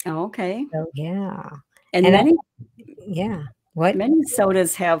thirsty. Oh, okay. So, yeah. And yeah. What? Many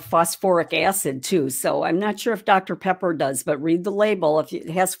sodas have phosphoric acid too. So I'm not sure if Dr. Pepper does, but read the label. If it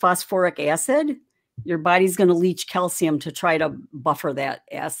has phosphoric acid, your body's going to leach calcium to try to buffer that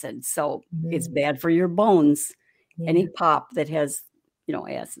acid. So it's bad for your bones. Yeah. Any pop that has,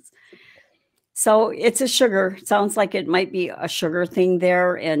 acids. So it's a sugar. It sounds like it might be a sugar thing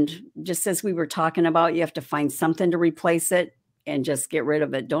there. And just as we were talking about, you have to find something to replace it and just get rid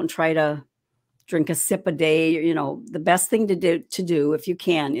of it. Don't try to drink a sip a day. The best thing to do if you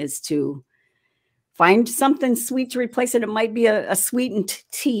can is to Find something sweet to replace it. It might be a sweetened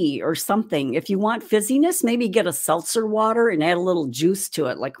tea or something. If you want fizziness, maybe get a seltzer water and add a little juice to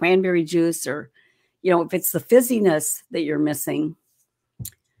it, like cranberry juice, or, if it's the fizziness that you're missing.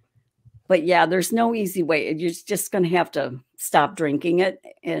 But yeah, there's no easy way. You're just going to have to stop drinking it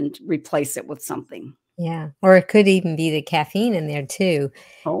and replace it with something. Yeah. Or it could even be the caffeine in there too.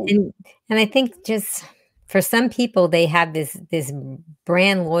 Oh, And I think just for some people, they have this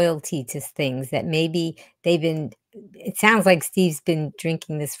brand loyalty to things that maybe it sounds like Steve's been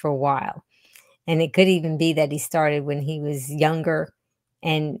drinking this for a while. And it could even be that he started when he was younger,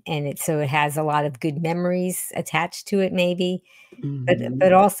 and so it has a lot of good memories attached to it maybe.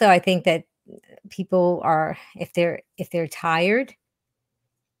 But also I think that people are, if they're tired,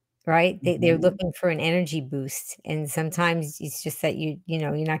 right? They're looking for an energy boost, and sometimes it's just that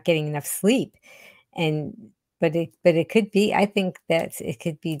you're not getting enough sleep. And but it could be, I think that it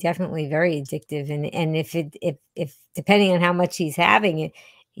could be definitely very addictive, and if depending on how much he's having it,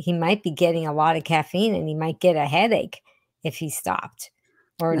 he might be getting a lot of caffeine, and he might get a headache if he stopped,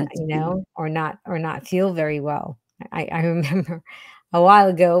 or that's true. or not feel very well. I remember a while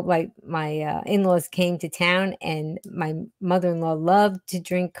ago, my in-laws came to town, and my mother-in-law loved to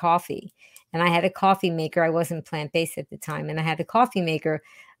drink coffee, and I had a coffee maker. I wasn't plant-based at the time, and I had a coffee maker,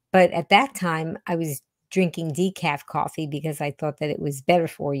 but at that time I was drinking decaf coffee because I thought that it was better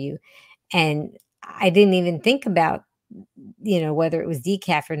for you, and I didn't even think about whether it was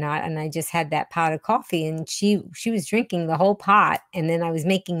decaf or not, and I just had that pot of coffee, and she was drinking the whole pot, and then I was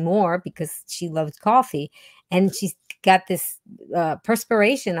making more because she loved coffee, and she got this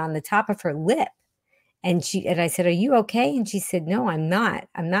perspiration on the top of her lip, and I said, "Are you okay?" And she said, "No, I'm not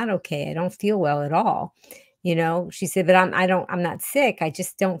okay. I don't feel well at all." She said, "But I'm not sick. I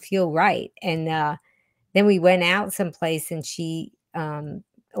just don't feel right." And then we went out someplace, and she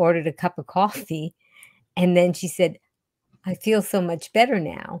ordered a cup of coffee, and then she said, "I feel so much better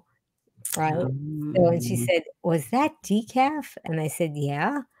now." Right? So, and she said, "Was that decaf?" And I said,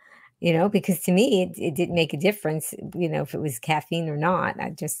 "Yeah." Because to me, it didn't make a difference, if it was caffeine or not.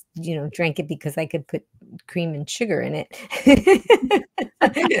 I just, drank it because I could put cream and sugar in it.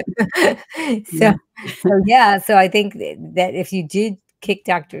 Yeah. Yeah, so I think that if you did kick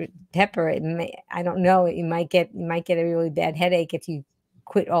Dr. Pepper, I don't know, you might get a really bad headache if you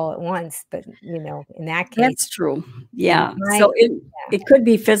quit all at once, but in that case, That's true. you Yeah. might, So it could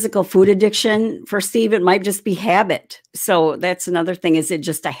be physical food addiction for Steve. It might just be habit. So that's another thing. Is it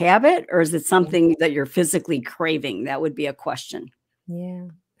just a habit, or is it something that you're physically craving? That would be a question. yeah.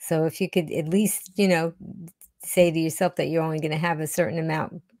 So if you could at least, say to yourself that you're only going to have a certain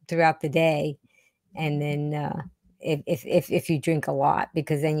amount throughout the day, and then if you drink a lot,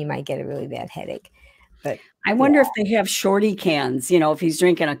 because then you might get a really bad headache. But I yeah. wonder if they have shorty cans, if he's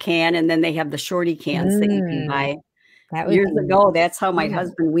drinking a can, and then they have the shorty cans that you can buy. That would Years be, ago, that's how my yeah,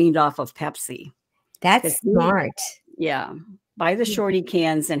 husband weaned off of Pepsi. 'Cause that's smart. yeah, buy the Yeah. shorty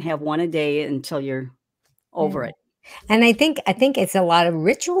cans and have one a day until you're over Yeah. it. And I think it's a lot of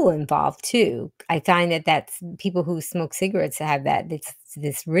ritual involved too. I find that that's people who smoke cigarettes have that. It's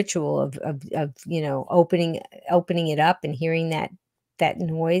this ritual of opening it up and hearing that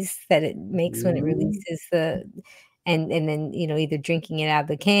noise that it makes when it releases and then either drinking it out of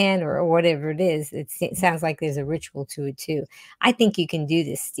the can or whatever it is. It sounds like there's a ritual to it too. I think you can do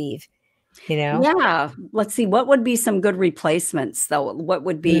this, Steve. Yeah, let's see, what would be some good replacements, though? What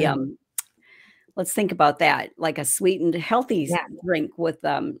would be, Mm. let's think about that, like a sweetened, healthy Yeah. drink with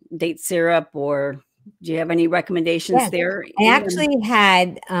date syrup, or do you have any recommendations Yeah. there? I actually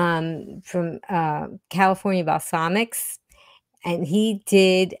had from California Balsamics, and he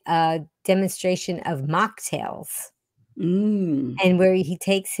did a demonstration of mocktails, Mm, and where he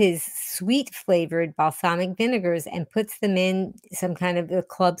takes his sweet flavored balsamic vinegars and puts them in some kind of a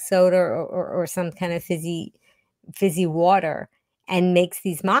club soda or some kind of fizzy water, and makes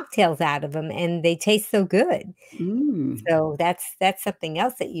these mocktails out of them, and they taste so good. mm. So that's something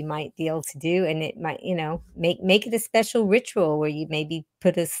else that you might be able to do, and it might, make it a special ritual where you maybe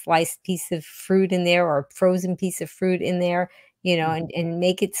put a sliced piece of fruit in there or a frozen piece of fruit in there, and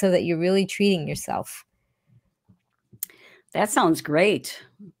make it so that you're really treating yourself. That sounds great.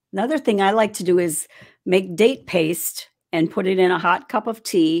 Another thing I like to do is make date paste and put it in a hot cup of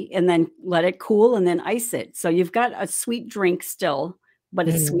tea and then let it cool and then ice it. So you've got a sweet drink still, but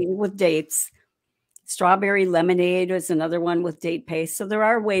it's Mhm. sweetened with dates. Strawberry lemonade is another one with date paste. So there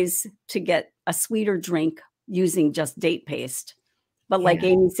are ways to get a sweeter drink using just date paste. But like Yeah,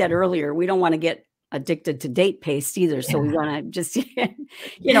 Amy said earlier, we don't want to get addicted to date paste either. So we yeah. want to just,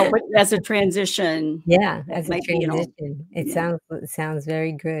 but as a transition, Yeah, that as a might be, transition. yeah. It sounds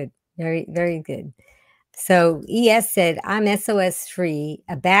very good. Very, very good. So ES said, I'm SOS free.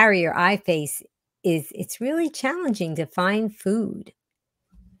 A barrier I face is it's really challenging to find food.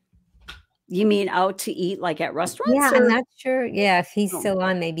 You mean out to eat, like, at Yeah, restaurants I'm or not sure. Yeah, if he's oh, still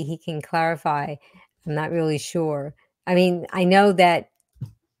on, maybe he can clarify. I'm not really sure. I mean, I know that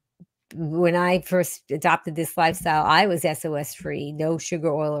when I first adopted this lifestyle, I was SOS free, no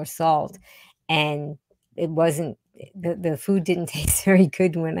sugar, oil, or salt, and it wasn't the food didn't taste very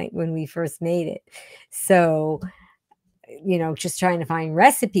good when we first made it. So, just trying to find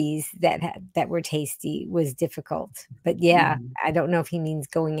recipes that were tasty was difficult. But yeah, mhm. I don't know if he means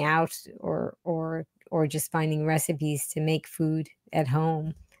going out or just finding recipes to make food at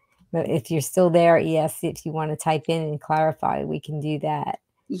home. But if you're still there, yes, if you want to type in and clarify, we can do that.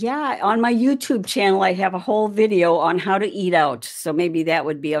 Yeah, on my YouTube channel, I have a whole video on how to eat out, so maybe that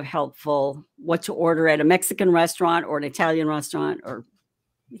would be of helpful, what to order at a Mexican restaurant or an Italian restaurant or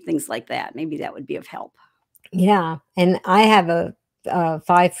things like that. Maybe that would be of help. Yeah, and I have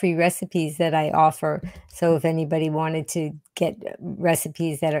 5 free recipes that I offer, so if anybody wanted to get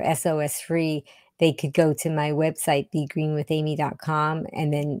recipes that are SOS free, they could go to my website, begreenwithamy.com,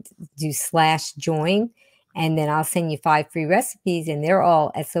 and then do /join, and then I'll send you 5 free recipes, and they're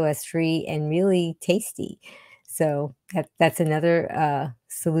all SOS free and really tasty. So that's another,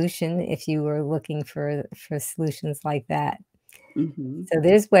 solution if you were looking for solutions like that. Mhm. So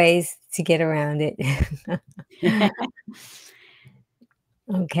there's ways to get around it.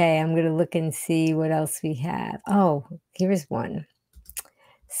 Okay, I'm gonna look and see what else we have. Oh, here's one.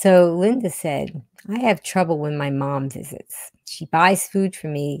 So Linda said, I have trouble when my mom visits. She buys food for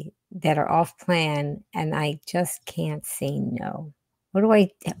me that are off plan, and I just can't say no. Why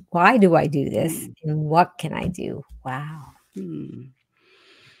do I do this? Mm, And what can I do? Wow. hmm.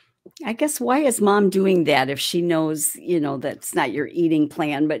 I guess why is mom doing that if she knows, that's not your eating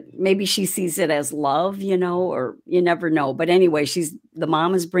plan, but maybe she sees it as love, or you never know. But anyway, the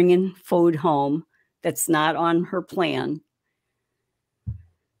mom is bringing food home that's not on her plan.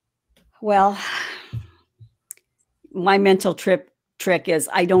 Well, my mental trick is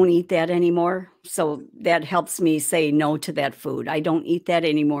I don't eat that anymore. So that helps me say no to that food. I don't eat that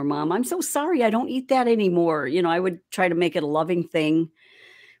anymore, mom. I'm so sorry. I don't eat that anymore. I would try to make it a loving thing.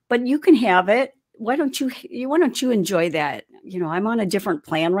 But you can have it. Why don't you enjoy that? I'm on a different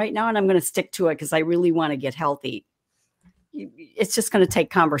plan right now and I'm going to stick to it because I really want to get healthy. It's just going to take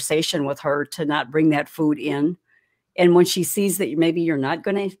conversation with her to not bring that food in. And when she sees that maybe you're not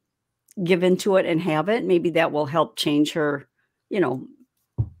going to give into it and have it, maybe that will help change her, you know,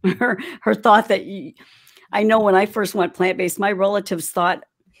 her thought that I know when I first went plant-based, my relatives thought,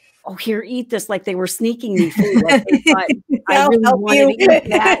 "Oh, here, eat this," like they were sneaking me food, like they thought I I'll really help wanted you. to eat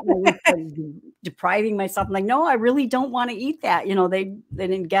that, and I was, like, depriving myself. I'm like, "No, I really don't wanna eat that," they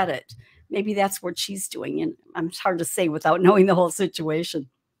didn't get it. Maybe that's what she's doing, and it's hard to say without knowing the whole situation.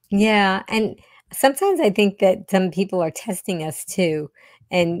 Yeah, and sometimes I think that some people are testing us too,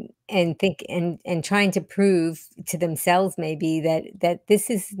 and trying to prove to themselves maybe that this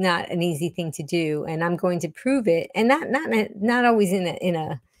is not an easy thing to do, and I'm going to prove it, and not always in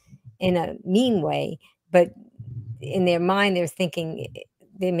a mean way, but in their mind they're thinking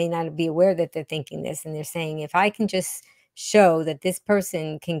they may not be aware that they're thinking this, and they're saying, if I can just show that this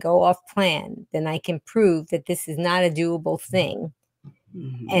person can go off plan, then I can prove that this is not a doable thing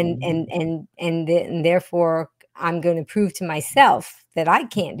and Mhm. and and and therefore I'm going to prove to myself that I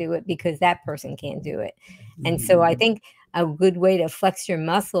can't do it because that person can't do it. And so I Mhm. think a good way to flex your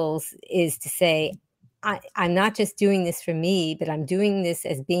muscles is to say, I'm not just doing this for me, but I'm doing this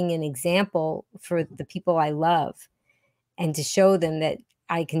as being an example for the people I love, and to show them that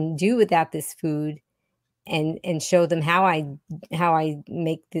I can do without this food, and show them how I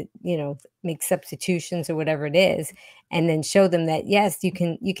make substitutions or whatever it is, and then show them that yes, you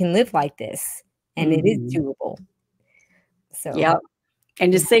can live like this, and it is Mhm. doable. So Yep,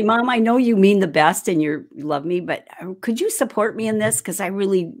 and yeah, just say, "Mom, I know you mean the best and you love me, but, could you support me in this? Because I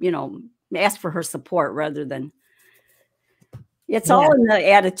really," ask for her support rather than it's yeah, all in the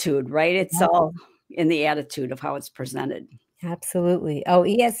attitude, right? It's yeah, all in the attitude of how it's presented. absolutely. Oh,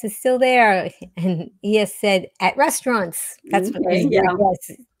 ES is still there, and ES said at restaurants. That's what was Okay, your yeah,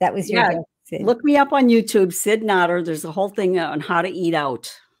 guess. That was your yeah. guess, Sid. Look me up on YouTube, Cyd Notter. There's a whole thing on how to eat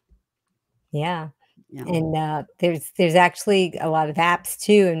out. Yeah. Yeah. And, there's actually a lot of apps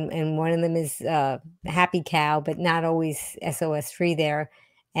too, and one of them is, Happy Cow, but not always SOS free there.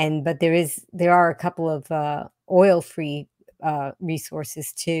 But there are a couple of, oil-free,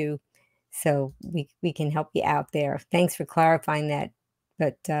 resources too, so we can help you out there. Thanks for clarifying that.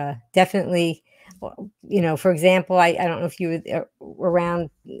 but definitely, for example, I don't know if you were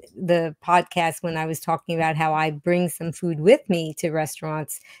around the podcast when I was talking about how I bring some food with me to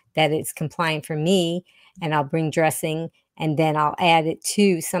restaurants that it's compliant for me, and I'll bring dressing, and then I'll add it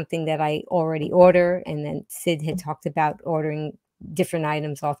to something that I already order. And then Cyd had talked about ordering different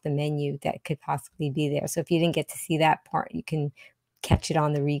items off the menu that could possibly be there. So if you didn't get to see that part, you can catch it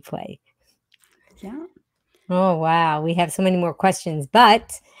on the replay. Yeah. Oh, wow. We have so many more questions,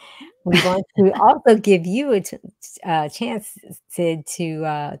 but we want to also give you a chance, Cyd,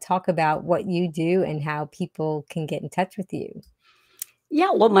 to talk about what you do and how people can get in touch with you.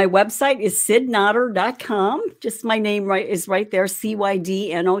 Yeah, well, my website is cydnotter.com. Just my name is right there,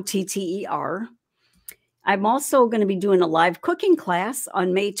 CYDNOTTER. I'm also going to be doing a live cooking class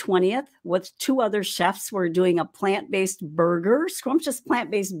on May 20th with 2 other chefs. We're doing a plant-based burger, scrumptious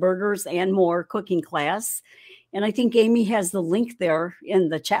plant-based burgers and more cooking class. And I think Amy has the link there in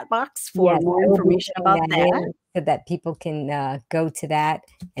the chat box for more information about that. So that people can go to that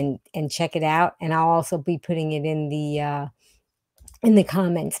and check it out. And I'll also be putting it in the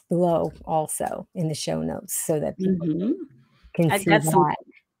comments below, also in the show notes, so that people can see that.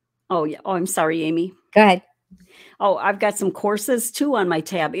 Oh, yeah. Oh, I'm sorry, Amy. Go ahead. Oh, I've got some courses too on my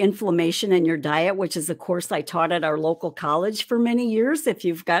tab, Inflammation in Your Diet, which is a course I taught at our local college for many years. If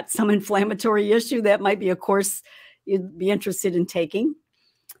you've got some inflammatory issue, that might be a course you'd be interested in taking.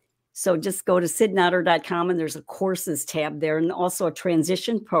 So just go to cydnotter.com, and there's a courses tab there, and also a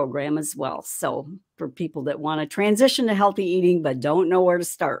transition program as well. So for people that want to transition to healthy eating but don't know where to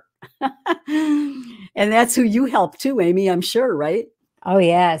start. And that's who you help too, Amy, I'm sure, right? Oh,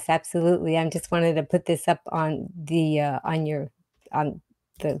 yes, absolutely. I just wanted to put this up on the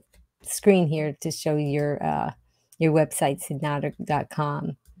screen here to show your website,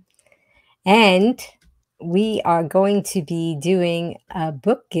 cydnotter.com. And we are going to be doing a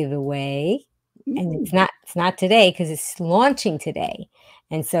book giveaway, and it's not today because it's launching today.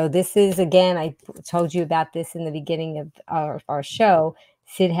 And so this is, again, I told you about this in the beginning of our show.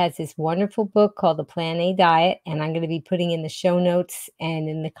 Cyd has this wonderful book called The Plan A Diet, and I'm going to be putting in the show notes and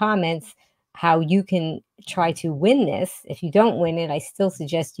in the comments how you can try to win this. If you don't win it, I still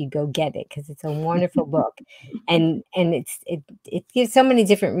suggest you go get it because it's a wonderful book, and it gives so many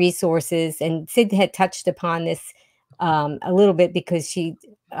different resources. And Cyd had touched upon this a little bit because she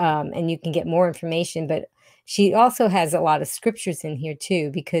and you can get more information, but she also has a lot of scriptures in here too,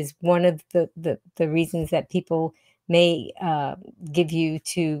 because one of the reasons that people may give you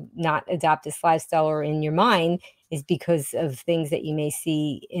to not adopt this lifestyle or in your mind is because of things that you may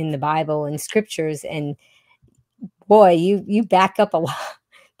see in the Bible and scriptures. And boy, you back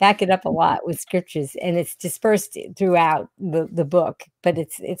it up a lot with scriptures, and it's dispersed throughout the book, but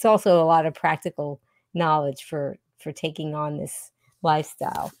it's also a lot of practical knowledge for taking on this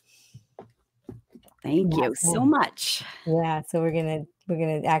lifestyle. Thank you so much. Yeah, so we're gonna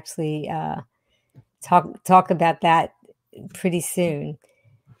actually talk about that pretty soon.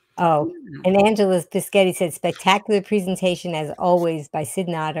 Oh, and Angela Biscotti said, spectacular presentation as always by Cyd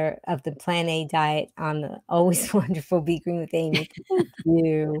Notter of the Plan A Diet on the always wonderful Be Green with Amy. Thank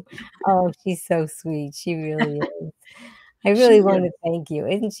you. Oh, she's so sweet. She really is. I really want to thank you,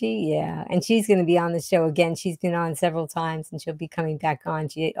 isn't she? Yeah. And she's going to be on the show again. She's been on several times, and she'll be coming back on.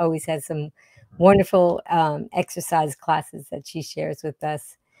 She always has some wonderful exercise classes that she shares with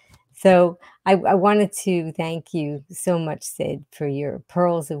us. So I wanted to thank you so much, Cyd, for your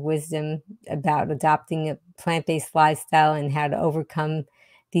pearls of wisdom about adopting a plant-based lifestyle and how to overcome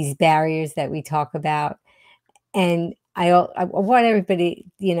these barriers that we talk about. And I want everybody,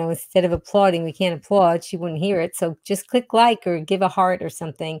 instead of applauding, we can't applaud, she wouldn't hear it. So just click like or give a heart or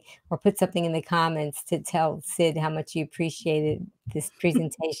something, or put something in the comments to tell Cyd how much you appreciated this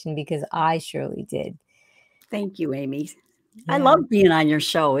presentation, because I surely did. Thank you, Amy. Yeah. I love being on your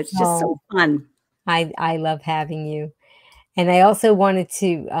show. It's just so fun. I love having you. And I also wanted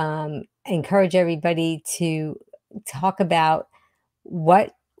to encourage everybody to talk about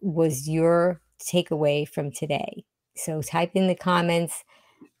what was your takeaway from today. So type in the comments,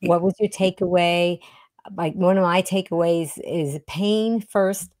 what was your takeaway? Like, one of my takeaways is pain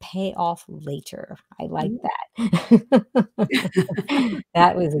first, pay off later. I like that.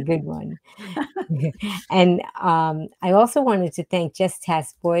 That was a good one. And I also wanted to thank Just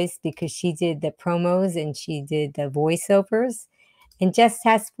Task Voice, because she did the promos and she did the voiceovers. And Just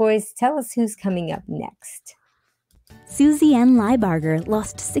Task Voice, tell us who's coming up next. Susie N. Liebarger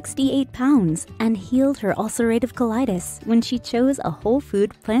lost 68 pounds and healed her ulcerative colitis when she chose a whole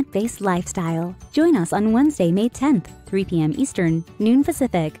food, plant-based lifestyle. Join us on Wednesday, May 10th, 3 p.m. Eastern, noon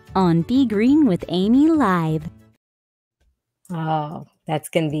Pacific, on Be Green with Amy Live. Oh, That's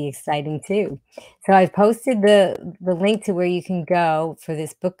going to be exciting too. So I've posted the link to where you can go for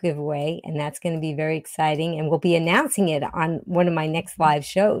this book giveaway, and that's going to be very exciting. And we'll be announcing it on one of my next live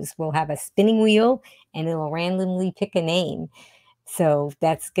shows. We'll have a spinning wheel, and it'll randomly pick a name. So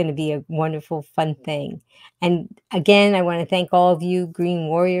that's going to be a wonderful, fun thing. And again, I want to thank all of you Green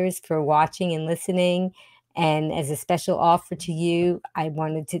Warriors for watching and listening. And as a special offer to you, I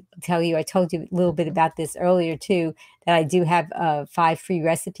wanted to tell you, I told you a little bit about this earlier too, that I do have 5 free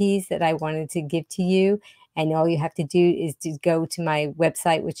recipes that I wanted to give to you. And all you have to do is to go to my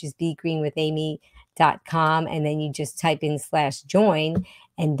website, which is begreenwithamy.com. And then you just type in /join.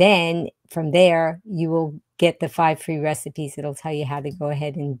 And then from there, you will get the 5 free recipes. It'll tell you how to go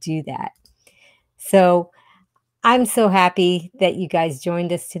ahead and do that. So I'm so happy that you guys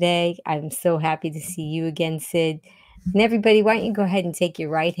joined us today. I'm so happy to see you again, Cyd. And everybody, why don't you go ahead and take your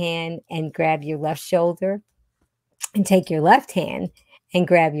right hand and grab your left shoulder, and take your left hand and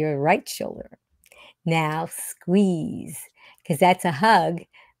grab your right shoulder. Now squeeze, because that's a hug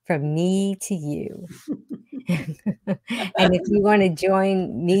from me to you. And if you want to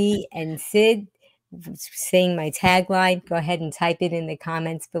join me and Cyd saying my tagline, go ahead and type it in the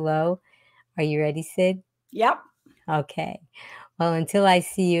comments below. Are you ready, Cyd? Yep. Okay. Well, until I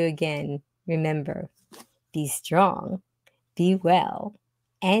see you again, remember, be strong, be well,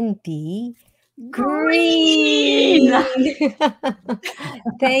 and be green.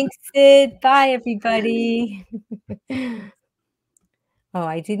 Thanks, Cyd. Bye, everybody. Oh,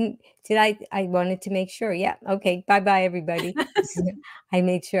 I didn't. Did I? I wanted to make sure. Yeah. Okay. Bye-bye, everybody. I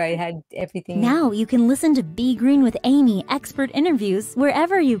made sure I had everything. Now you can listen to Be Green with Amy expert interviews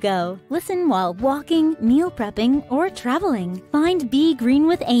wherever you go. Listen while walking, meal prepping, or traveling. Find Be Green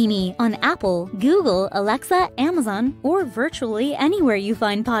with Amy on Apple, Google, Alexa, Amazon, or virtually anywhere you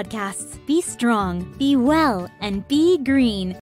find podcasts. Be strong, be well, and be green.